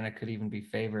Indiana could even be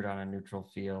favored on a neutral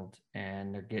field,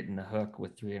 and they're getting the hook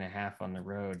with 3.5 on the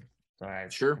road. So I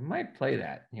might play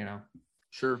that,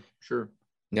 Sure.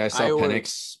 Yeah, I saw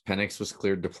Penix was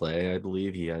cleared to play. I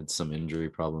believe he had some injury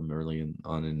problem early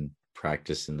on in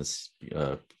practice in this, he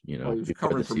was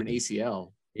recovering from an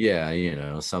ACL.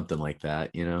 Yeah, something like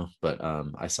that, but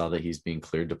I saw that he's being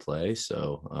cleared to play.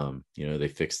 So, they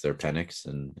fixed their Penix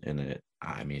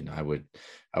I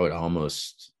would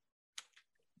almost,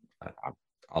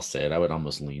 I'll say it, I would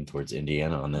almost lean towards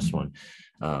Indiana on this one.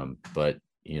 But,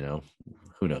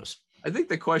 who knows? I think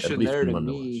the question there to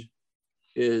me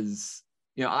is,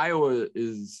 Iowa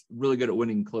is really good at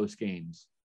winning close games,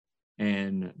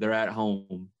 and they're at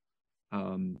home.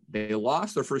 They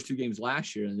lost their first 2 games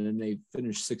last year, and then they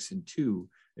finished 6-2.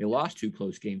 They lost 2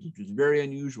 close games, which is very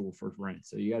unusual for Brent.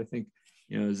 So you got to think,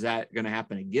 is that going to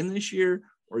happen again this year,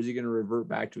 or is he going to revert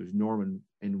back to his norm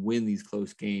and win these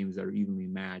close games that are evenly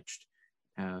matched?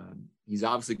 He's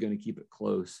obviously going to keep it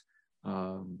close.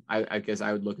 I guess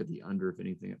I would look at the under, if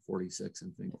anything, at 46,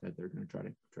 and think that they're going to try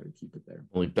to keep it there.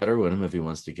 Well, he better win him if he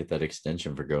wants to get that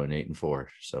extension for going 8-4.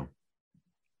 So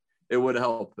it would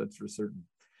help, that's for certain.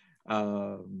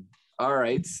 All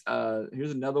right.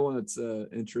 Here's another one that's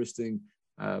interesting.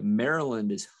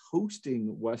 Maryland is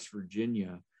hosting West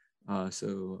Virginia.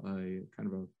 So kind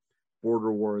of a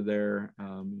border war there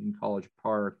in College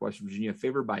Park. West Virginia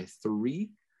favored by 3,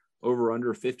 over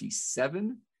under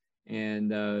 57.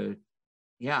 And I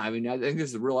think this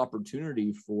is a real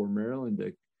opportunity for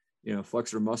Maryland to,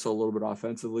 flex their muscle a little bit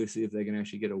offensively, see if they can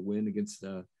actually get a win against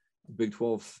a Big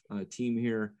 12 team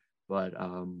here. But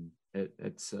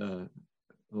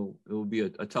it'll be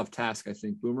a tough task, I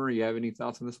think. Boomer, you have any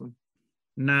thoughts on this one?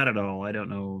 Not at all. I don't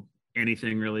know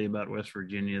anything really about West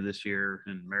Virginia this year,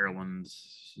 and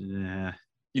Maryland's.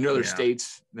 Their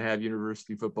states, they have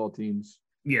university football teams.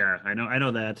 Yeah, I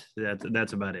know that.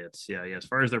 That's about it. Yeah. As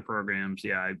far as their programs,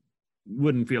 I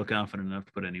wouldn't feel confident enough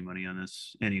to put any money on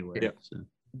this anyway. Yeah. So.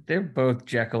 They're both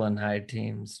Jekyll and Hyde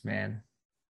teams, man.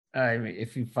 I mean,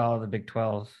 if you follow the Big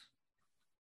 12,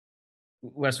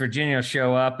 West Virginia will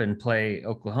show up and play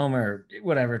Oklahoma or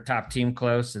whatever top team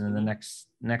close, and then the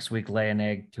next week lay an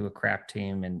egg to a crap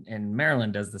team, and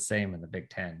Maryland does the same in the Big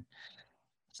 10.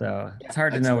 So it's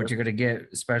hard to know what you're going to get,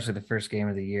 especially the first game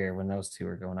of the year when those two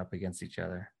are going up against each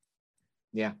other.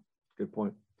 Yeah, good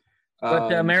point.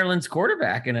 But Maryland's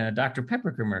quarterback in a Dr.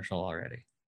 Pepper commercial already.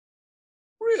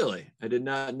 Really? I did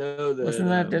not know that. Wasn't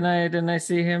that? Didn't I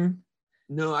see him?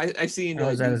 No, I seen Or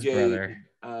was that his DJ,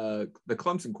 brother? The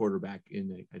Clemson quarterback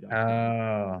in a Dr.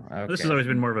 Oh, okay. This has always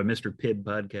been more of a Mr. Pibb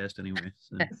podcast anyway.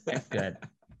 So. Good.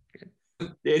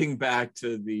 Dating back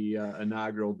to the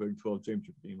inaugural Big 12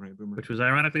 championship game, right, Boomer? Which was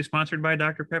ironically sponsored by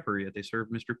Dr. Pepper, yet they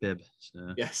served Mr. Pibb.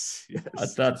 So. Yes. I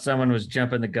thought someone was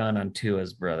jumping the gun on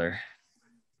Tua's brother.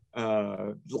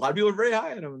 A lot of people are very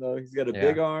high on him, though. He's got a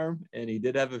big arm, and he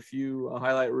did have a few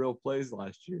highlight reel plays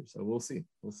last year. So we'll see.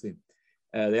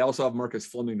 They also have Marcus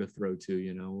Fleming to throw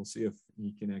to. We'll see if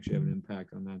he can actually have an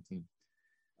impact on that team.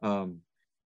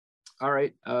 All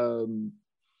right.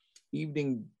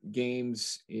 Evening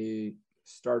games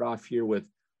start off here with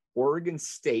Oregon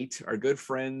State, our good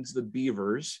friends, the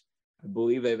Beavers. I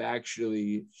believe they've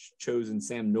actually chosen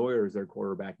Sam Neuer as their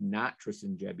quarterback, not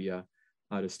Tristan Gebbia,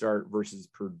 to start versus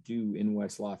Purdue in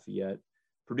West Lafayette.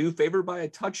 Purdue favored by a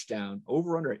touchdown,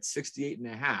 over under at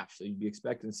 68.5. So you'd be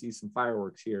expecting to see some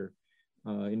fireworks here.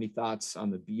 Any thoughts on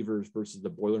the Beavers versus the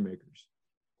Boilermakers?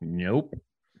 Nope.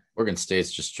 Oregon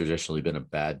State's just traditionally been a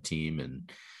bad team,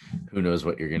 and who knows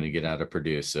what you're going to get out of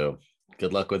Purdue. So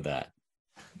good luck with that.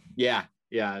 Yeah.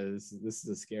 This is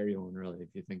a scary one, really, if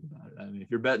you think about it. I mean,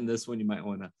 if you're betting this one, you might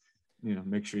want to,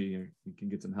 make sure you can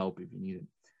get some help if you need it.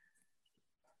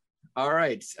 All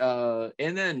right.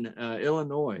 And then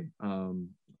Illinois,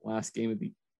 last game of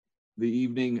the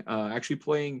evening, actually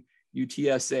playing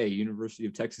UTSA, University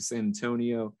of Texas San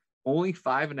Antonio, only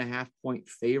 5.5-point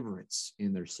favorites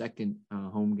in their second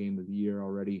home game of the year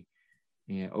already,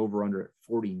 and over under at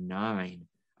 49.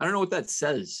 I don't know what that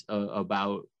says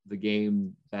about the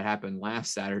game that happened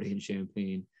last Saturday in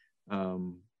Champaign,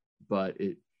 but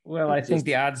I think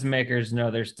the odds makers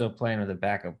know they're still playing with a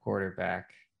backup quarterback.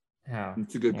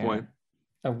 It's a good point.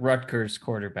 A Rutgers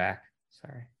quarterback.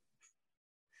 Sorry.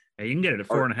 Hey, you can get it at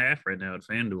 4.5 right now at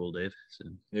FanDuel, Dave. So.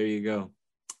 There you go.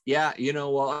 Yeah,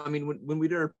 I mean, when we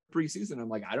did our preseason, I'm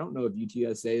like, I don't know if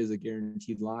UTSA is a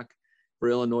guaranteed lock for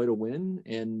Illinois to win,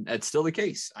 and that's still the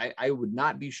case. I would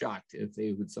not be shocked if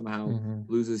they would somehow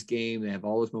lose this game. They have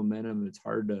all this momentum. It's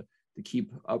hard to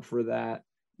keep up for that.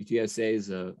 UTSA is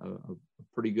a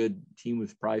pretty good team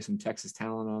with probably some Texas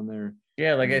talent on there.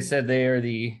 Yeah, like I said, they are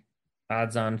the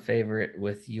odds-on favorite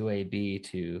with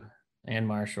UAB and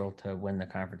Marshall to win the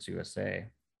Conference USA.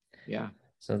 Yeah.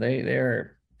 So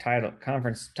they're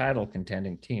conference title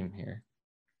contending team here.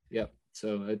 Yep.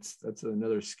 So that's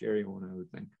another scary one, I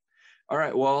would think. All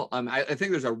right. Well, I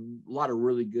think there's a lot of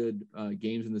really good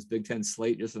games in this Big Ten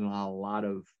slate, just in a lot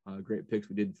of great picks.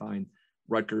 We did find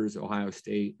Rutgers, Ohio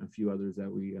State, a few others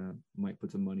that we might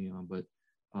put some money on, but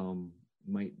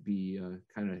might be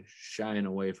kind of shying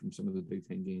away from some of the Big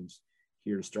Ten games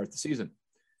here to start the season.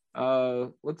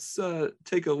 Let's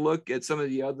take a look at some of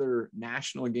the other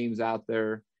national games out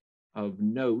there of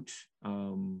note.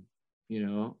 I've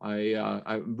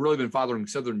really been following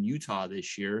Southern Utah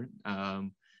this year.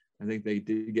 I think they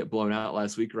did get blown out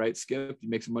last week, right? Skip, you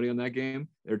make some money on that game.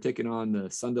 They're taking on the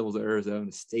Sun Devils of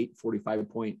Arizona State,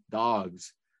 45-point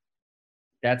dogs.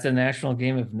 That's a national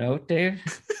game of note, Dave.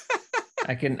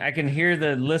 I can hear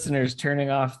the listeners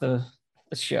turning off the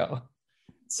show.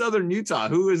 Southern Utah.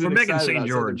 Who is it? We're making St.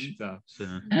 George. Utah?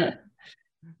 So.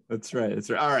 That's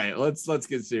right. All right. Let's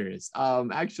get serious.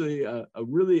 Actually, a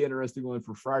really interesting one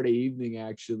for Friday evening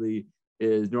actually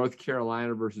is North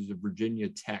Carolina versus Virginia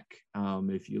Tech.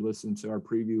 If you listen to our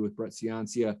preview with Brett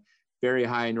Ciancia, very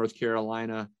high in North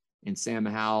Carolina, and Sam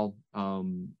Howell,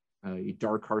 a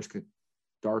dark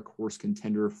horse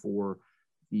contender for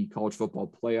the college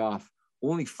football playoff.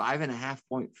 Only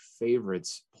 5.5-point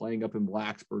favorites playing up in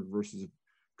Blacksburg versus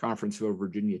conference foe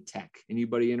Virginia Tech.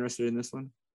 Anybody interested in this one?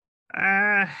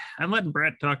 I'm letting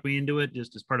Brett talk me into it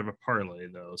just as part of a parlay,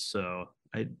 though. So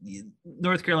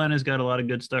North Carolina's got a lot of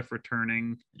good stuff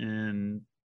returning, and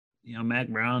Mac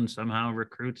Brown somehow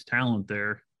recruits talent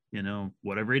there.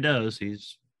 Whatever he does,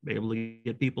 he's able to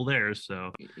get people there.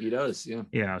 So he does, yeah.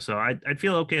 Yeah, so I'd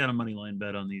feel okay on a money line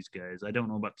bet on these guys. I don't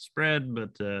know about the spread, but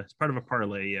it's part of a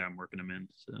parlay. Yeah, I'm working them in.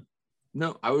 So.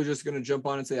 No, I was just going to jump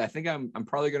on and say I think I'm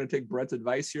probably going to take Brett's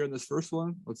advice here in this first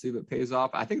one. Let's see if it pays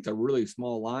off. I think it's a really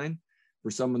small line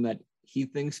for someone that he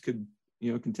thinks could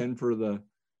contend for the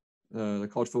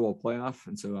college football playoff,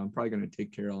 and so I'm probably going to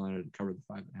take Carolina to cover the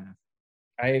 5.5.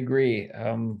 I agree.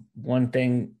 One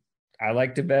thing I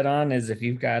like to bet on is if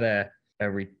you've got a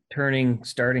returning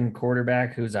starting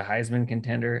quarterback who's a Heisman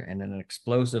contender and an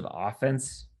explosive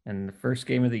offense in the first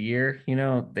game of the year,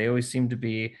 they always seem to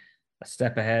be a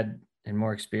step ahead and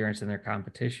more experience in their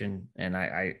competition. And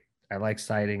I like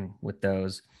siding with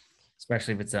those,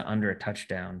 especially if it's under a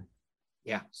touchdown.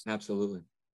 Yeah, absolutely.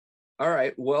 All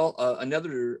right. Well,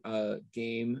 another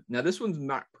game. Now, this one's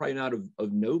probably not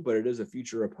of note, but it is a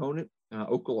future opponent.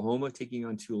 Oklahoma taking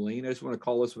on Tulane. I just want to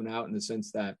call this one out in the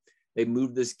sense that they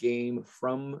moved this game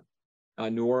from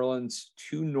New Orleans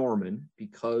to Norman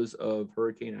because of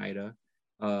Hurricane Ida.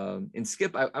 And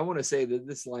Skip, I want to say that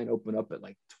this line opened up at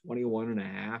like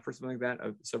 21.5 or something like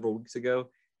that several weeks ago.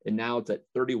 And now it's at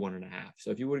 31.5.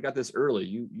 So if you would have got this early,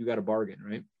 you got a bargain,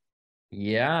 right?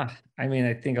 Yeah. I mean,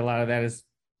 I think a lot of that is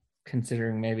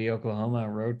considering maybe Oklahoma a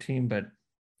road team, but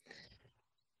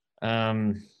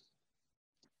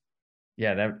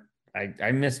yeah, that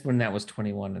I missed when that was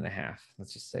 21.5.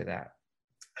 Let's just say that.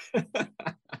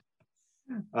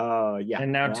 Yeah.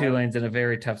 And now Tulane's in a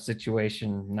very tough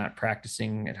situation, not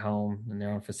practicing at home in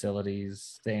their own facilities,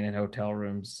 staying in hotel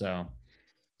rooms. So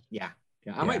yeah.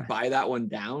 I might buy that one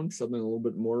down, something a little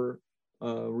bit more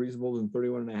reasonable than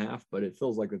 31.5, but it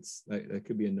feels like that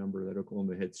could be a number that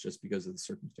Oklahoma hits just because of the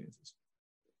circumstances.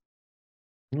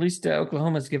 At least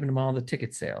Oklahoma's giving them all the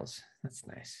ticket sales. That's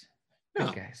nice.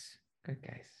 Good guys. Good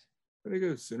guys. There you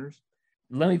go, Sooners.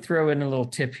 Let me throw in a little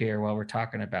tip here while we're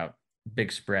talking about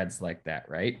big spreads like that,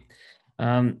 right?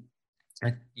 You're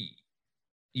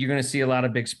going to see a lot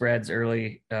of big spreads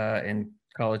early in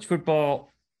college football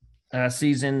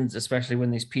seasons, especially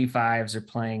when these P5s are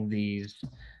playing these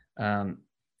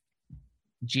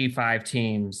G5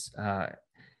 teams,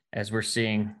 as we're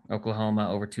seeing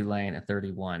Oklahoma over Tulane at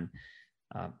 31.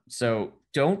 So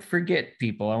don't forget,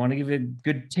 people. I want to give you a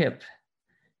good tip.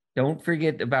 Don't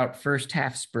forget about first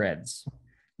half spreads.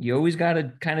 You always got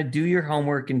to kind of do your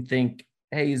homework and think,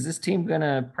 hey, is this team going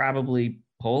to probably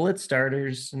pull its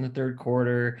starters in the third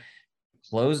quarter,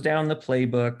 close down the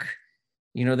playbook?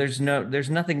 You know, there's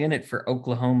nothing in it for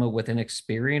Oklahoma with an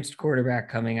experienced quarterback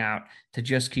coming out to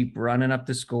just keep running up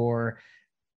the score,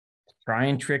 try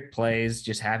and trick plays,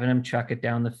 just having them chuck it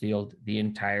down the field the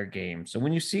entire game. So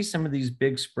when you see some of these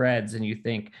big spreads and you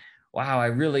think, wow, I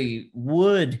really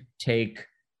would take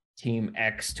team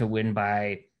X to win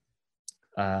by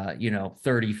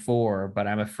 34, but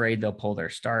I'm afraid they'll pull their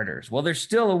starters. Well, there's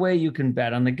still a way you can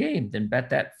bet on the game. Then bet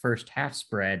that first half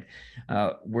spread,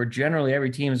 where generally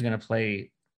every team is going to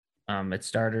play its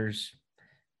starters,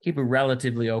 keep a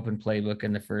relatively open playbook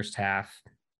in the first half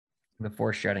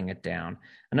before shutting it down.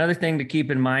 Another thing to keep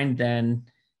in mind then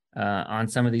on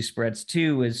some of these spreads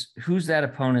too is who's that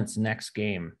opponent's next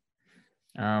game.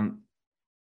 I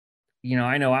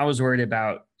know I was worried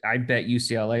about, I bet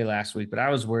UCLA last week, but I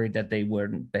was worried that they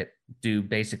wouldn't do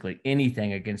basically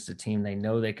anything against a team they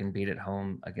know they can beat at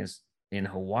home in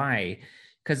Hawaii,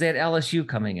 because they had LSU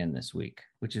coming in this week,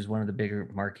 which is one of the bigger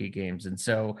marquee games. And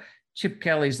so Chip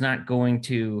Kelly's not going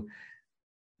to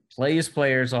play his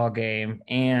players all game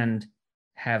and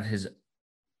have his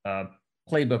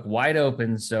playbook wide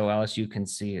open so LSU can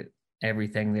see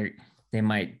everything they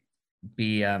might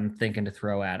be thinking to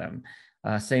throw at him.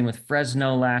 Same with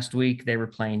Fresno last week. They were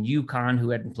playing UConn,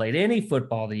 who hadn't played any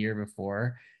football the year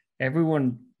before.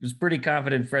 Everyone was pretty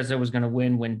confident Fresno was going to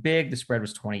win big. The spread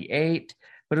was 28,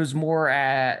 but it was more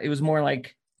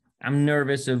like, I'm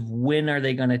nervous of when are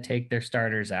they going to take their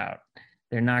starters out.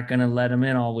 They're not going to let them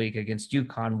in all week against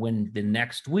UConn when the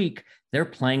next week they're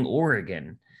playing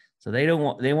Oregon. So they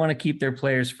want to keep their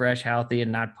players fresh, healthy,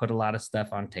 and not put a lot of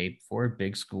stuff on tape for a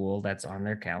big school that's on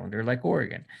their calendar like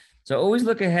Oregon. So always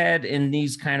look ahead in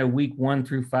these kind of week 1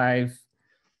 through 5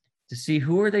 to see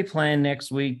who are they playing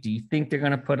next week. Do you think they're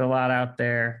going to put a lot out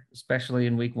there, especially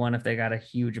in week 1 if they got a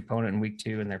huge opponent in week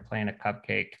 2 and they're playing a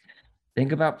cupcake?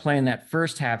 Think about playing that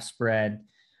first half spread,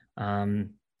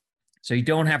 so you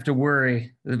don't have to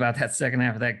worry about that second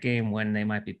half of that game when they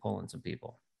might be pulling some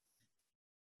people.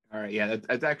 All right, yeah,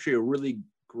 that's actually a really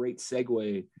great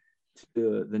segue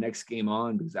to the next game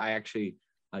on, because I actually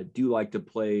do like to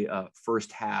play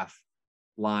first half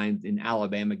lines in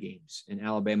Alabama games. And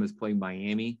Alabama's playing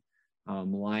Miami.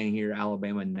 Line here,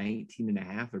 Alabama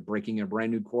 19.5. They're breaking a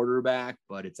brand new quarterback,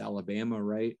 but it's Alabama,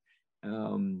 right?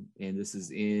 And this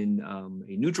is in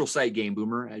a neutral site game,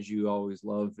 Boomer, as you always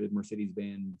love at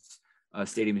Mercedes-Benz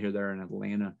Stadium here there in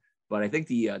Atlanta. But I think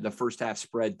the first half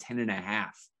spread 10.5.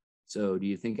 So do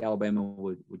you think Alabama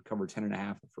would cover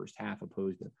 10.5 the first half,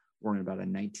 opposed to worrying about a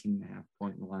 19.5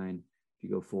 point line if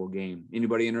you go full game?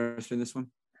 Anybody interested in this one?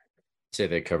 I'd say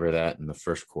they cover that in the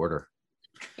first quarter.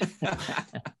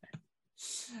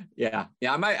 Yeah.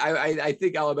 I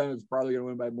think Alabama is probably going to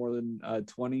win by more than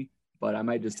 20, but I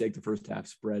might just take the first half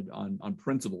spread on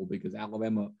principle, because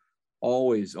Alabama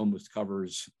always almost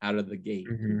covers out of the gate.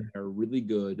 Mm-hmm. They're really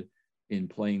good. in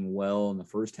playing well in the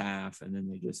first half, and then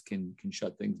they just can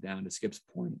shut things down, to Skip's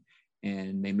point.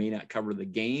 And they may not cover the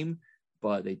game,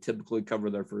 but they typically cover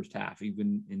their first half,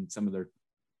 even in some of their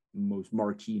most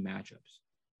marquee matchups.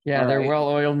 Yeah, All they're a right.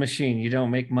 well-oiled machine. You don't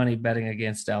make money betting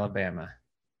against Alabama.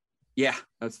 Yeah,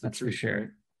 that's For truth. sure. Right?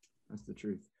 That's the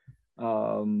truth.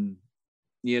 Boomer,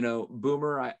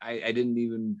 I didn't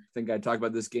even think I'd talk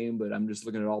about this game, but I'm just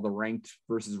looking at all the ranked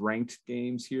versus ranked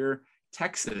games here.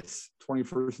 Texas,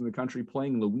 21st in the country,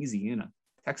 playing Louisiana.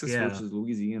 Texas versus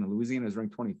Louisiana. Louisiana is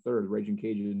ranked 23rd. Raging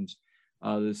Cajuns.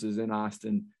 This is in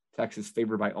Austin. Texas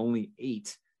favored by only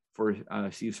 8 for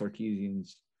Steve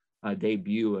Sarkisian's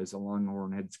debut as a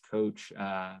Longhorn head coach.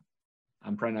 I'm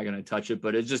probably not going to touch it,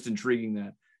 but it's just intriguing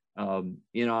that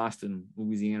in Austin,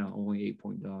 Louisiana, only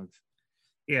 8-point dogs.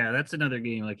 Yeah, that's another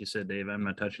game, like you said, Dave. I'm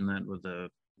not touching that with a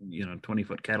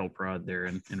 20-foot cattle prod there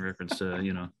in reference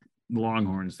to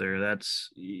Longhorns there.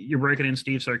 You're breaking in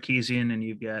Steve Sarkisian, and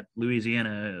you've got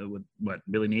Louisiana with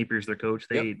Billy Napier's their coach.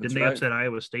 They upset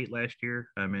Iowa State last year.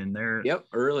 I mean, they're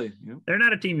early. Yep. They're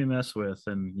not a team you mess with,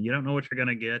 and you don't know what you're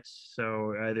going to get.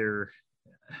 So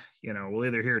we'll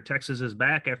either hear Texas is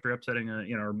back after upsetting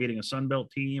or beating a Sun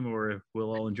Belt team, or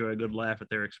we'll all enjoy a good laugh at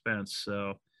their expense.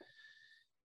 So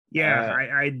yeah,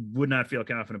 I would not feel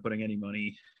confident putting any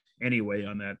money anyway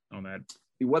on that.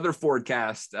 The weather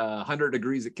forecast, 100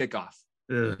 degrees at kickoff.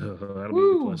 That'll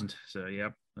be pleasant. So,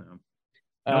 yep.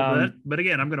 But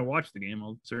again, I'm going to watch the game.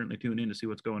 I'll certainly tune in to see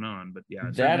what's going on. But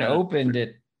yeah, that opened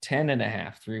at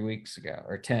 10.5 3 weeks ago,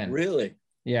 or 10. Really?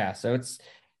 Yeah. So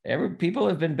people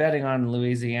have been betting on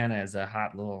Louisiana as a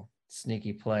hot little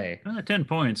sneaky play. 10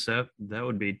 points. That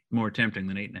would be more tempting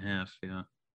than 8.5. Yeah.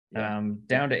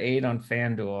 Down to 8 on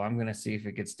FanDuel. I'm going to see if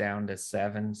it gets down to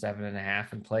 7,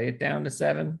 7.5, and play it down to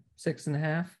 7,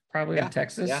 6.5, probably in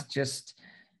Texas. Yeah.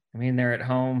 They're at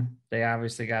home. They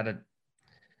obviously got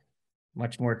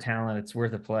much more talent. It's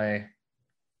worth a play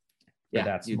for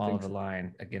that small of a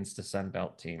line against a Sun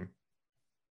Belt team.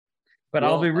 But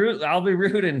I'll be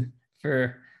rooting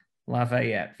for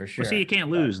Lafayette for sure. Well, see, you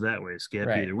can't lose that way, Skip.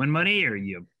 Right. Either win money or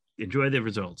you enjoy the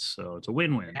results. So it's a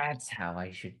win-win. That's how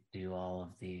I should do all of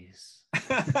these.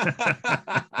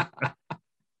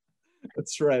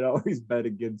 That's right. Always bet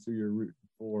against who you're rooting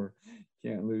for.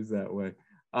 Can't lose that way.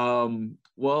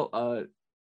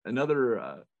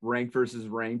 Another ranked versus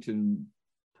ranked, and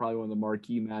probably one of the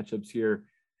marquee matchups here.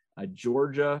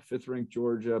 Georgia, 5th ranked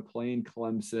Georgia, playing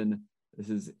Clemson. This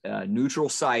is a neutral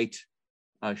site,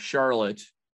 Charlotte,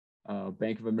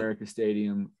 Bank of America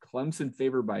Stadium. Clemson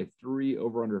favored by 3,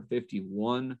 over under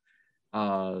 51.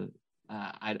 I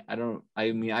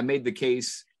made the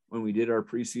case when we did our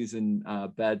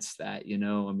preseason bets that,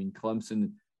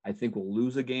 Clemson, I think, will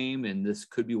lose a game, and this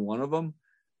could be one of them.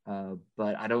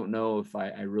 But I don't know if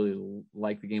I really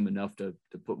like the game enough to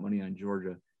put money on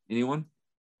Georgia. Anyone?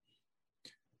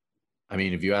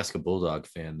 If you ask a Bulldog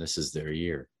fan, this is their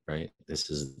year, right? This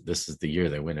is the year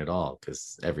they win it all,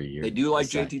 because every year they do like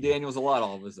JT Daniels a lot.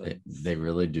 All of a sudden, they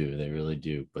really do. They really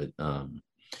do. But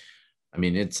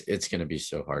it's going to be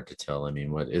so hard to tell.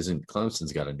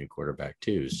 Clemson's got a new quarterback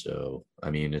too, so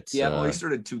it's he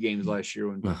started 2 games last year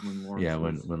when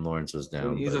Lawrence when Lawrence was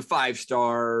down. He's a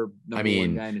 5-star number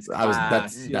 1 guy in his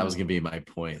class. That was going to be my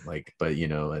point.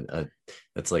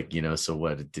 That's like, so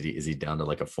what is he down to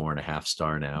like a 4.5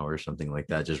 star now or something like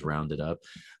that? Just round it up.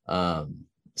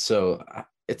 So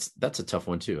that's a tough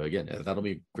one too. Again, that'll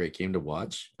be a great game to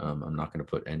watch. I'm not going to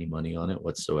put any money on it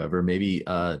whatsoever. Maybe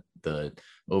the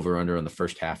over under on the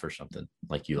first half or something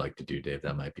like you like to do, Dave.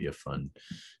 That might be a fun,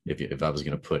 if I was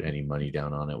going to put any money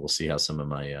down on it. We'll see how some of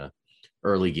my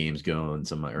early games go and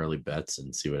some of my early bets,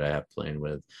 and see what I have playing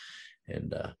with.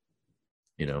 And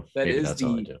that's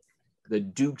all I do. The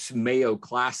Duke's Mayo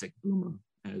Classic, Boomer,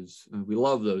 as we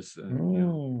love those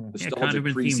nostalgic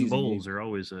preseason bowls games. are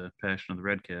always a passion of the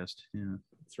Redcast. Yeah,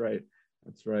 that's right.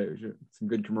 Some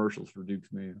good commercials for Duke's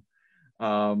Mayo.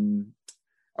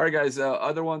 All right, guys.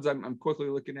 Other ones I'm quickly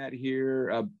looking at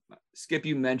here. Skip,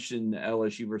 you mentioned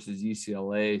LSU versus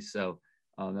UCLA, so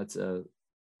that's a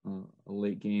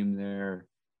late game there.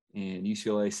 And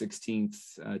UCLA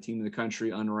 16th team in the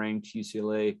country, unranked.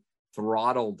 UCLA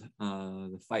throttled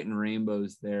the Fighting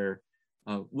Rainbows there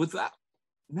with that.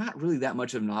 Not really that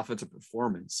much of an offensive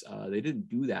performance. They didn't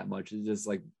do that much. It's just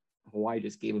like Hawaii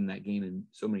just gave them that game in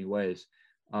so many ways.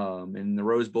 And the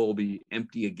Rose Bowl will be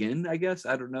empty again, I guess.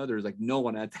 I don't know. There's like no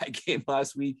one at that game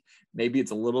last week. Maybe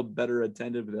it's a little better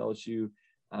attended with LSU.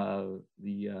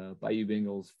 The Bayou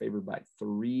Bengals favored by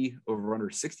 3, over under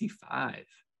 65.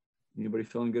 Anybody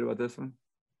feeling good about this one?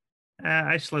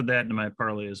 I slid that into my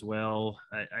parlay as well.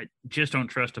 I just don't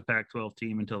trust a Pac-12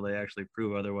 team until they actually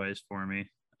prove otherwise for me.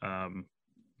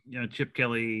 Chip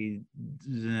Kelly,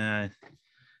 I'm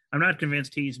not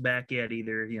convinced he's back yet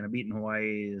either. Beating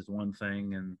Hawaii is one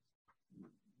thing, and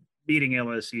beating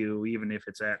LSU, even if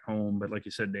it's at home, but like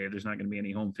you said, Dave, there's not going to be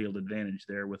any home field advantage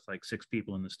there with like 6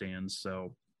 people in the stands.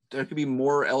 So there could be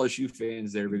more LSU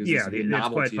fans there because it's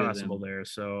quite possible there.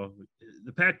 So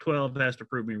the Pac-12 has to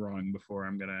prove me wrong before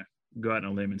I'm going to go out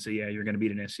on a limb and say, yeah, you're going to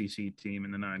beat an SEC team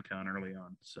in the non-con early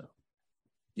on. So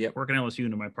working LSU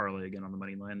into my parlay again on the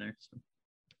money line there. So.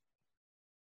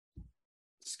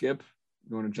 Skip,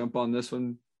 you want to jump on this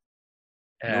one?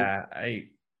 Nope.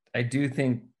 I do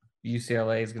think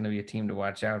UCLA is going to be a team to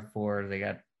watch out for. They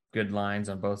got good lines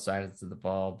on both sides of the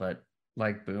ball, but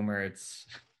like Boomer, it's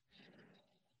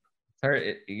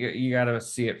hard. You got to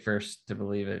see it first to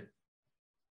believe it.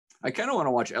 I kind of want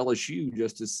to watch LSU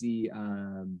just to see.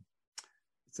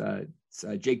 It's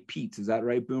Jake Peets, is that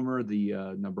right, Boomer?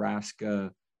 The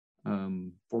Nebraska,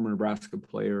 former Nebraska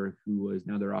player who is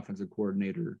now their offensive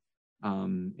coordinator,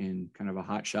 and kind of a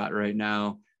hot shot right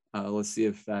now. Let's see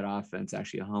if that offense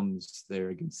actually hums there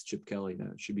against Chip Kelly.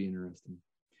 That should be interesting.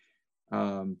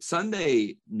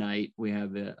 Sunday night, we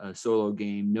have a solo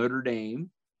game, Notre Dame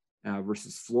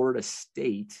versus Florida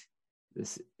State.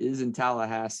 This is in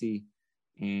Tallahassee,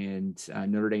 and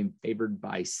Notre Dame favored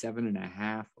by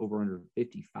 7.5, over under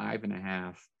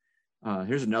 55.5.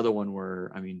 Here's another one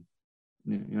where,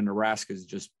 Nebraska is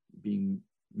just being,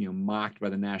 mocked by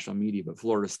the national media, but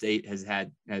Florida State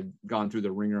had gone through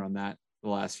the ringer on that the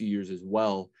last few years as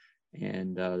well.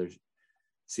 And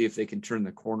see if they can turn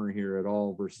the corner here at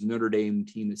all versus Notre Dame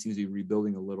team that seems to be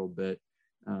rebuilding a little bit.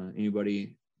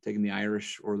 Anybody taking the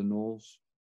Irish or the Noles?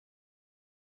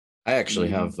 I actually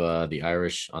have the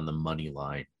Irish on the money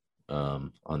line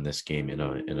on this game.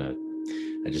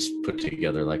 I just put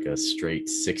together like a straight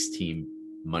 6-team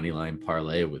money line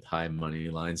parlay with high money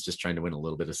lines, just trying to win a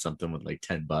little bit of something with like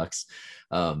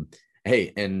 $10.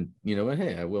 Hey, and you know what?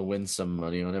 Hey, I will win some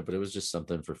money on it, but it was just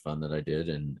something for fun that I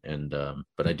did.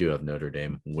 But I do have Notre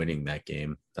Dame winning that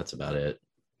game. That's about it.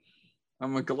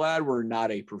 I'm glad we're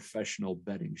not a professional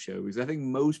betting show, because I think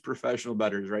most professional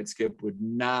bettors, right, Skip, would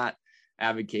not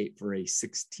advocate for a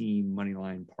 6-team money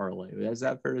line parlay. Is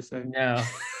that fair to say? No.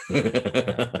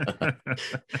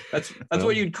 That's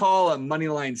what you'd call a money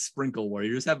line sprinkle, where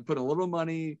you just have to put a little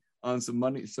money on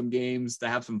some games to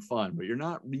have some fun, but you're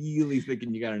not really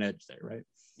thinking you got an edge there, right?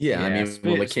 Yeah,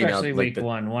 it came out like week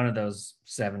one of those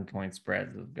 7-point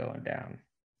spreads was going down.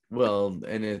 Well,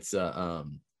 and it's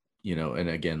and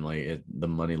again, like the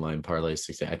money line parlay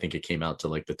 6, I think it came out to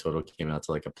like the total came out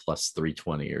to like a plus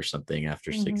 320 or something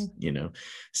after 6,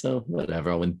 so whatever.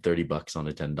 I'll win $30 on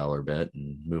a $10 bet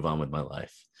and move on with my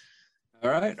life. All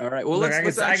right. Well, look, I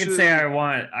can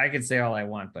say all I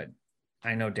want, but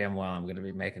I know damn well I'm going to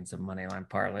be making some money line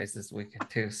parlays this weekend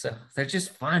too. So they're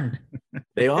just fun.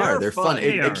 They're fun. Fun.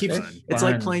 It's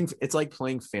like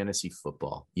playing fantasy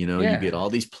football. You get all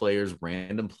these players,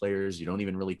 random players you don't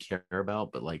even really care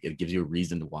about, but like it gives you a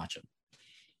reason to watch them.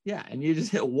 Yeah, and you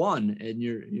just hit one,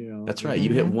 and That's right.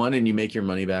 You hit one, and you make your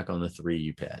money back on the 3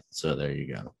 you bet. So there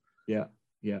you go. Yeah.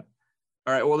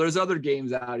 All right. Well, there's other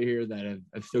games out here that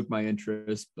have stoked my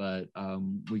interest, but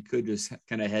we could just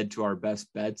kind of head to our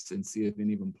best bets and see if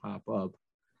any of them pop up.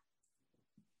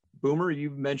 Boomer,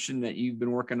 you've mentioned that you've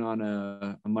been working on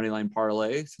a money line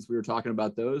parlay. Since we were talking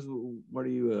about those, what are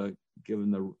you giving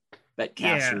the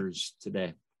betcasters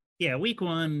today? Yeah, week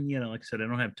one, like I said, I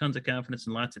don't have tons of confidence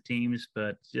in lots of teams,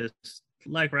 but just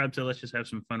like Rob said, let's just have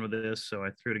some fun with this. So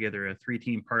I threw together a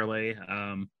 3-team parlay.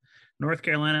 North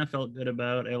Carolina felt good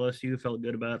about, LSU felt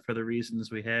good about for the reasons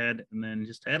we had, and then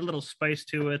just add a little spice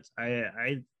to it.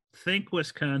 I think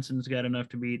Wisconsin's got enough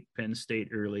to beat Penn State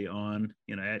early on,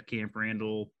 at Camp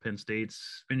Randall. Penn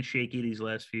State's been shaky these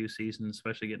last few seasons,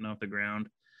 especially getting off the ground.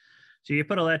 So you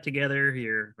put all that together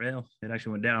here. Well, it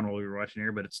actually went down while we were watching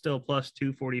here, but it's still plus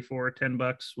 244,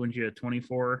 $10 wins you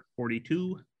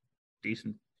 24.42.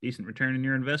 Decent return in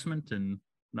your investment, and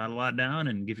not a lot down,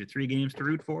 and gives you 3 games to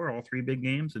root for, all 3 big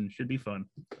games, and should be fun.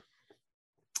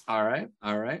 All right.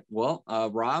 Well,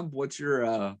 Rob, what's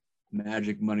your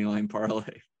magic money line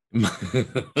parlay?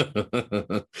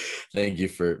 Thank you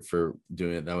for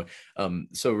doing it that way.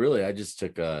 So really, I just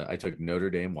took Notre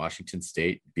Dame, Washington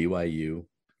State, BYU.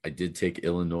 I did take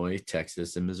Illinois,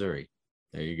 Texas, and Missouri.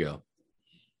 There you go.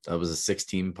 That was a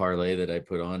 6-team parlay that I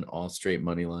put on, all straight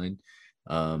money line.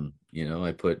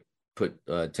 I put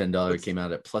 $10, came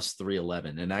out at plus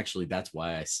 311, and actually that's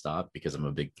why I stopped, because I'm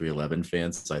a big 311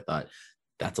 fan. So I thought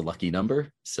that's a lucky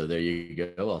number. So there you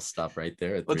go. I'll stop right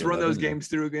there. At Let's run those 311. games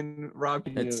through again, Rob.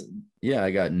 Yeah,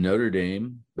 I got Notre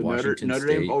Dame, Washington Notre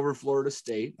State, Dame over Florida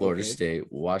State. Florida Okay. State,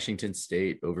 Washington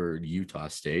State over Utah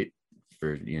State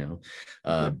for, Okay.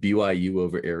 BYU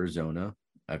over Arizona.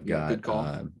 I've Yeah, good call.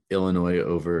 got Illinois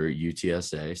over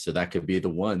UTSA. So that could be the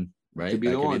one, right? Could be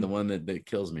that the could one. be the one that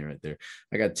kills me right there.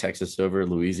 I got Texas over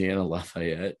Louisiana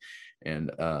Lafayette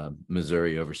and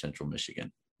Missouri over Central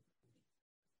Michigan.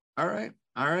 All right.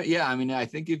 Yeah. I mean, I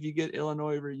think if you get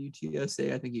Illinois over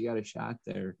UTSA, I think you got a shot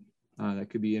there. That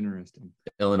could be interesting.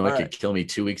 Illinois could kill me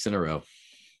 2 weeks in a row.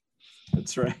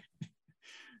 That's right.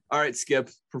 All right, Skip.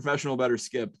 Professional better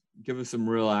Skip. Give us some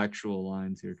real actual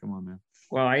lines here. Come on, man.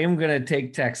 Well, I am going to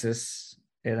take Texas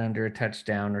at under a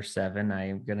touchdown or 7. I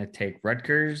am going to take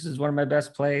Rutgers as one of my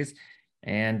best plays.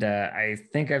 And I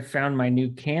think I've found my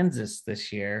new Kansas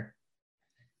this year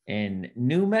in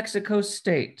New Mexico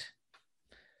State.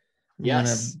 I'm going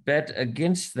to bet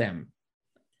against them.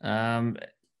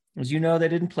 As you know, they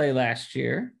didn't play last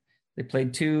year. They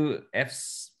played 2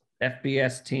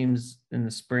 FBS teams in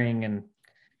the spring and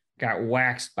got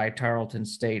waxed by Tarleton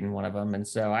State in one of them. And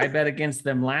so I bet against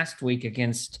them last week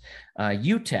against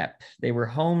UTEP. They were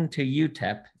home to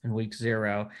UTEP in week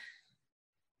 0.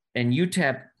 And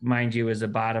UTEP, mind you, is a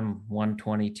bottom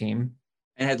 120 team.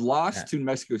 And had lost to New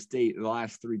Mexico State the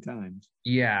last 3 times.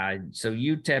 Yeah. So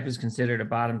UTEP is considered a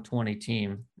bottom 20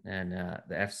 team and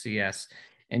the FCS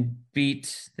and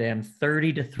beat them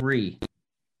 30-3.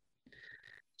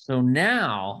 So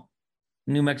now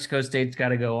New Mexico State's got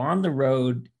to go on the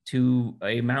road to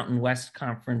a Mountain West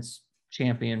Conference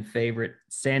champion favorite,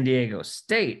 San Diego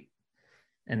State.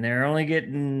 And they're only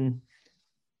getting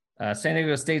San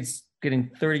Diego State's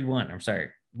getting 31. I'm sorry.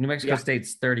 New Mexico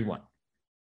State's 31.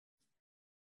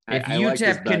 If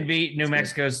UTEP can beat New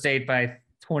Mexico State by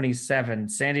 27,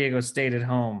 San Diego State at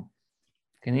home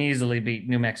can easily beat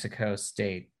New Mexico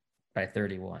State by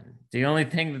 31. The only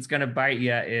thing that's going to bite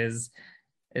you is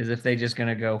if they just going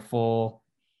to go full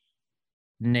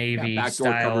Navy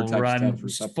style run,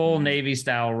 full Navy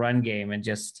style run game and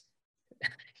just,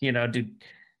 do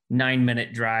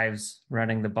 9-minute drives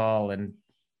running the ball and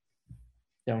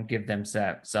don't give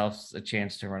themselves a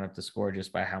chance to run up the score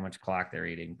just by how much clock they're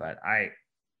eating. But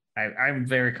I'm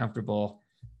very comfortable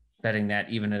betting that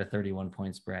even at a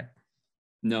 31-point spread.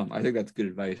 No, I think that's good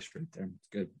advice right there. It's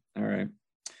good. All right.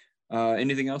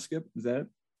 Anything else, Skip? Is that it?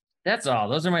 That's all.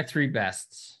 Those are my 3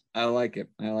 bests. I like it.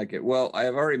 Well, I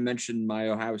have already mentioned my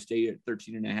Ohio State at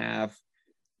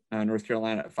 13.5, North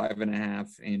Carolina at 5.5,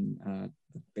 and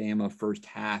the Bama first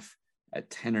half at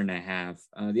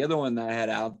 10.5. The other one that I had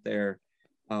out there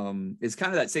is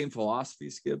kind of that same philosophy,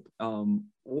 Skip.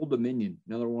 Old Dominion,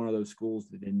 another one of those schools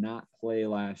that did not play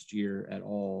last year at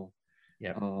all.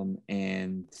 Yeah.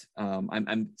 I'm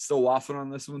still waffling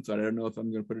on this one, so I don't know if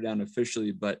I'm going to put it down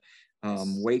officially, but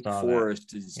Wake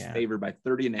Forest is favored by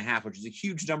 30.5, which is a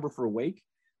huge number for Wake.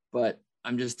 But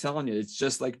I'm just telling you, it's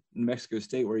just like New Mexico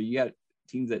State, where you got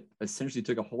teams that essentially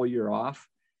took a whole year off.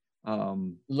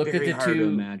 Look at the 2.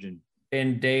 Imagine.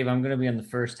 And Dave, I'm going to be on the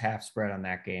first half spread on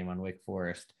that game on Wake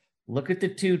Forest. Look at the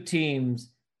 2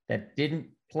 teams that didn't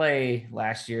play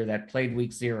last year that played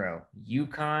week 0.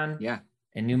 UConn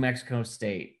and New Mexico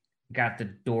State got the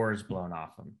doors blown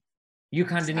off them.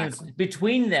 UConn didn't even,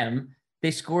 between them,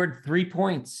 they scored 3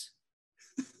 points.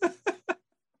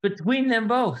 Between them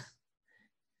both.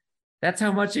 That's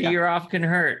how much a year off can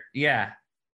hurt. Yeah.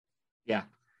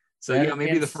 So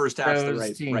maybe the first half's the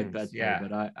right bet there,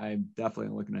 but I'm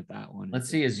definitely looking at that one. Let's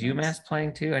see, is UMass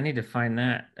playing too? I need to find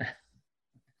that.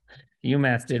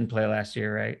 UMass didn't play last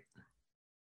year, right?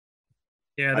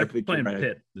 Yeah, they're playing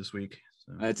Pitt this week.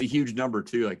 So. It's a huge number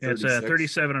too, like 36.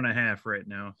 It's 37.5 right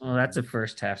now. Well, that's a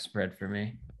first half spread for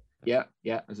me. Yeah,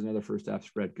 there's another first half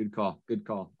spread. Good call.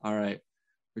 All right,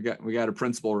 we got a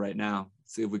principle right now.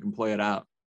 Let's see if we can play it out.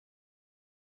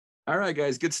 All right,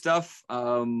 guys, good stuff.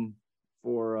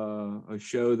 For a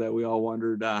show that we all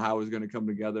wondered how it was going to come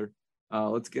together.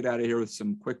 Let's get out of here with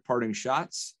some quick parting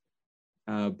shots.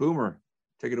 Boomer,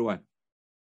 take it away.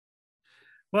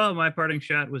 Well, my parting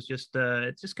shot was just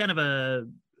it's just kind of a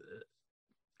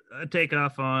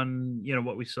takeoff on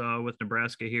what we saw with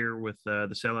Nebraska here with the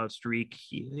sellout streak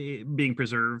being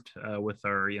preserved with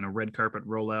our red carpet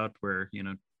rollout where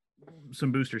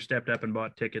some boosters stepped up and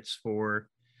bought tickets for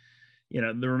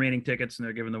the remaining tickets, and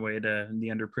they're giving away to the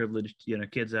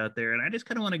underprivileged, kids out there. And I just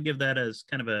kind of want to give that as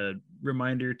kind of a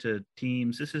reminder to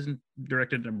teams. This isn't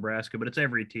directed at Nebraska, but it's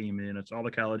every team, and it's all the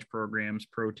college programs,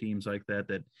 pro teams like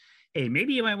that, hey,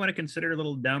 maybe you might want to consider a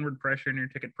little downward pressure in your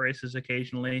ticket prices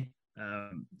occasionally.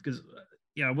 Because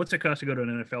Yeah, what's it cost to go to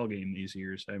an NFL game these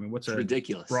years? I mean, what's It's a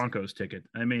ridiculous. Broncos ticket?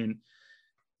 I mean,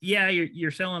 yeah,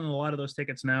 you're selling a lot of those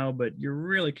tickets now, but you're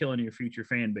really killing your future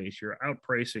fan base. You're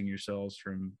outpricing yourselves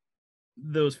from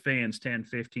those fans 10,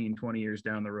 15, 20 years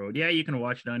down the road. Yeah, you can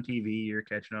watch it on TV or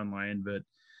catch it online, but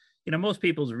most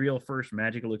people's real first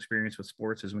magical experience with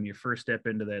sports is when you first step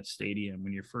into that stadium,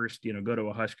 when you first, go to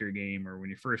a Husker game, or when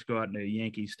you first go out into a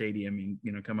Yankee stadium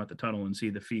and, come out the tunnel and see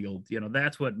the field.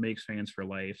 That's what makes fans for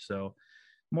life. So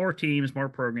more teams, more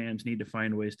programs need to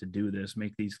find ways to do this,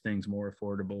 make these things more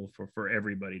affordable for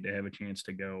everybody to have a chance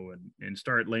to go and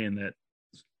start laying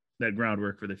that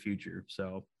groundwork for the future.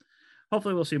 So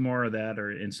hopefully we'll see more of that,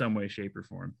 or in some way, shape, or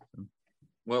form.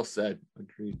 Well said.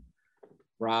 Agreed.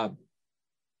 Rob.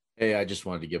 Hey, I just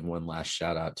wanted to give one last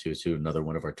shout out to another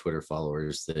one of our Twitter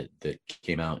followers that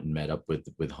came out and met up with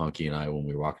Honky and I when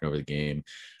we were walking over the game.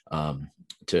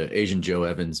 To Asian Joe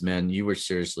Evans, man, you were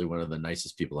seriously one of the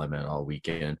nicest people I met all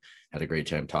weekend. Had a great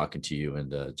time talking to you,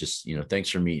 and just thanks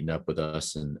for meeting up with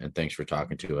us, and thanks for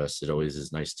talking to us. It always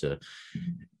is nice to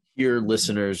hear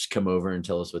listeners come over and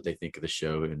tell us what they think of the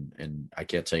show, and I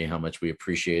can't tell you how much we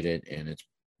appreciate it. And it's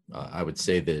I would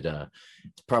say that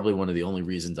it's probably one of the only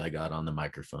reasons I got on the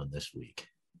microphone this week.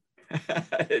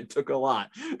 It took a lot.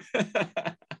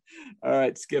 All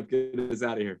right, Skip, get us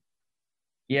out of here.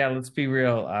 Yeah, let's be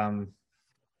real.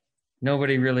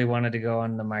 Nobody really wanted to go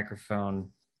on the microphone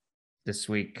this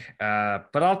week. But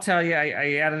I'll tell you,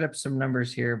 I added up some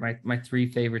numbers here. My three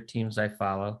favorite teams I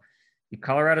follow: the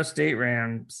Colorado State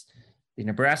Rams, the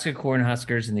Nebraska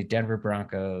Cornhuskers, and the Denver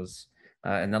Broncos.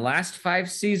 In the last 5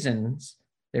 seasons,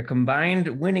 their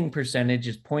combined winning percentage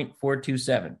is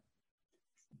 .427.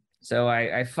 So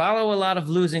I follow a lot of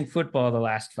losing football the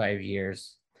last 5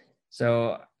 years.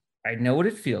 So I know what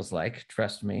it feels like,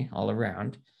 trust me, all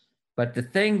around. But the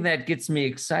thing that gets me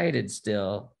excited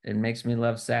still and makes me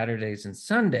love Saturdays and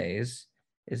Sundays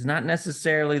is not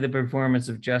necessarily the performance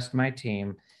of just my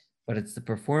team, but it's the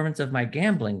performance of my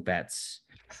gambling bets.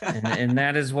 And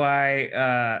that is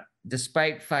why,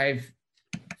 despite 5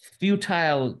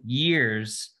 futile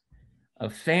years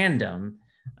of fandom,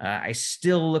 I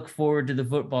still look forward to the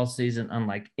football season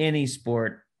unlike any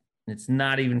sport. It's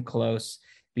not even close,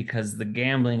 because the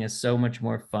gambling is so much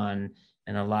more fun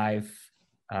and alive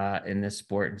in this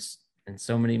sport, and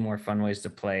so many more fun ways to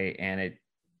play. And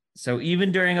so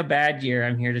even during a bad year,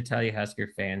 I'm here to tell you,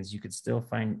 Husker fans, you could still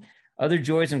find other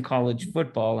joys in college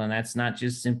football. And that's not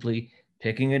just simply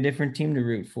picking a different team to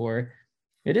root for.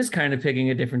 It is kind of picking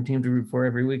a different team to root for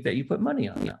every week that you put money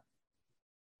on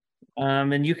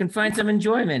them. And you can find some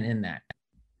enjoyment in that.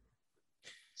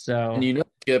 So, And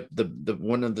Skip, the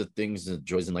one of the things that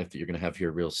joys in life that you're going to have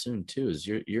here real soon too is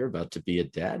you're about to be a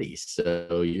daddy,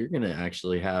 so you're going to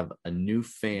actually have a new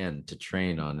fan to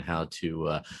train on how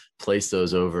to place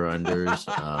those over unders,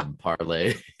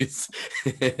 parlays,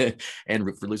 and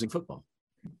root for losing football.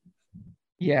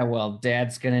 yeah, well,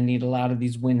 Dad's going to need a lot of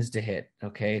these wins to hit,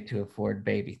 okay, to afford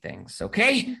baby things,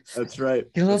 okay? That's right.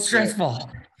 Get a little That's stressful.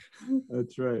 Right.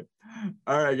 That's right.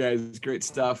 All right, guys, great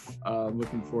stuff.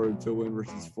 Looking forward to win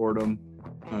versus Fordham,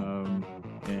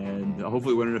 and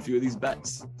hopefully winning a few of these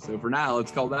bets. So for now,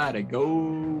 let's call that a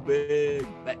Go Big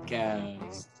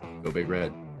BETcast. Go Big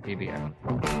Red. BBR.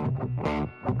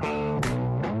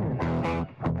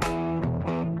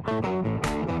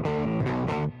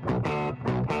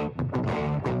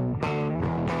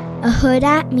 A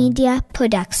Huda Media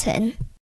Production.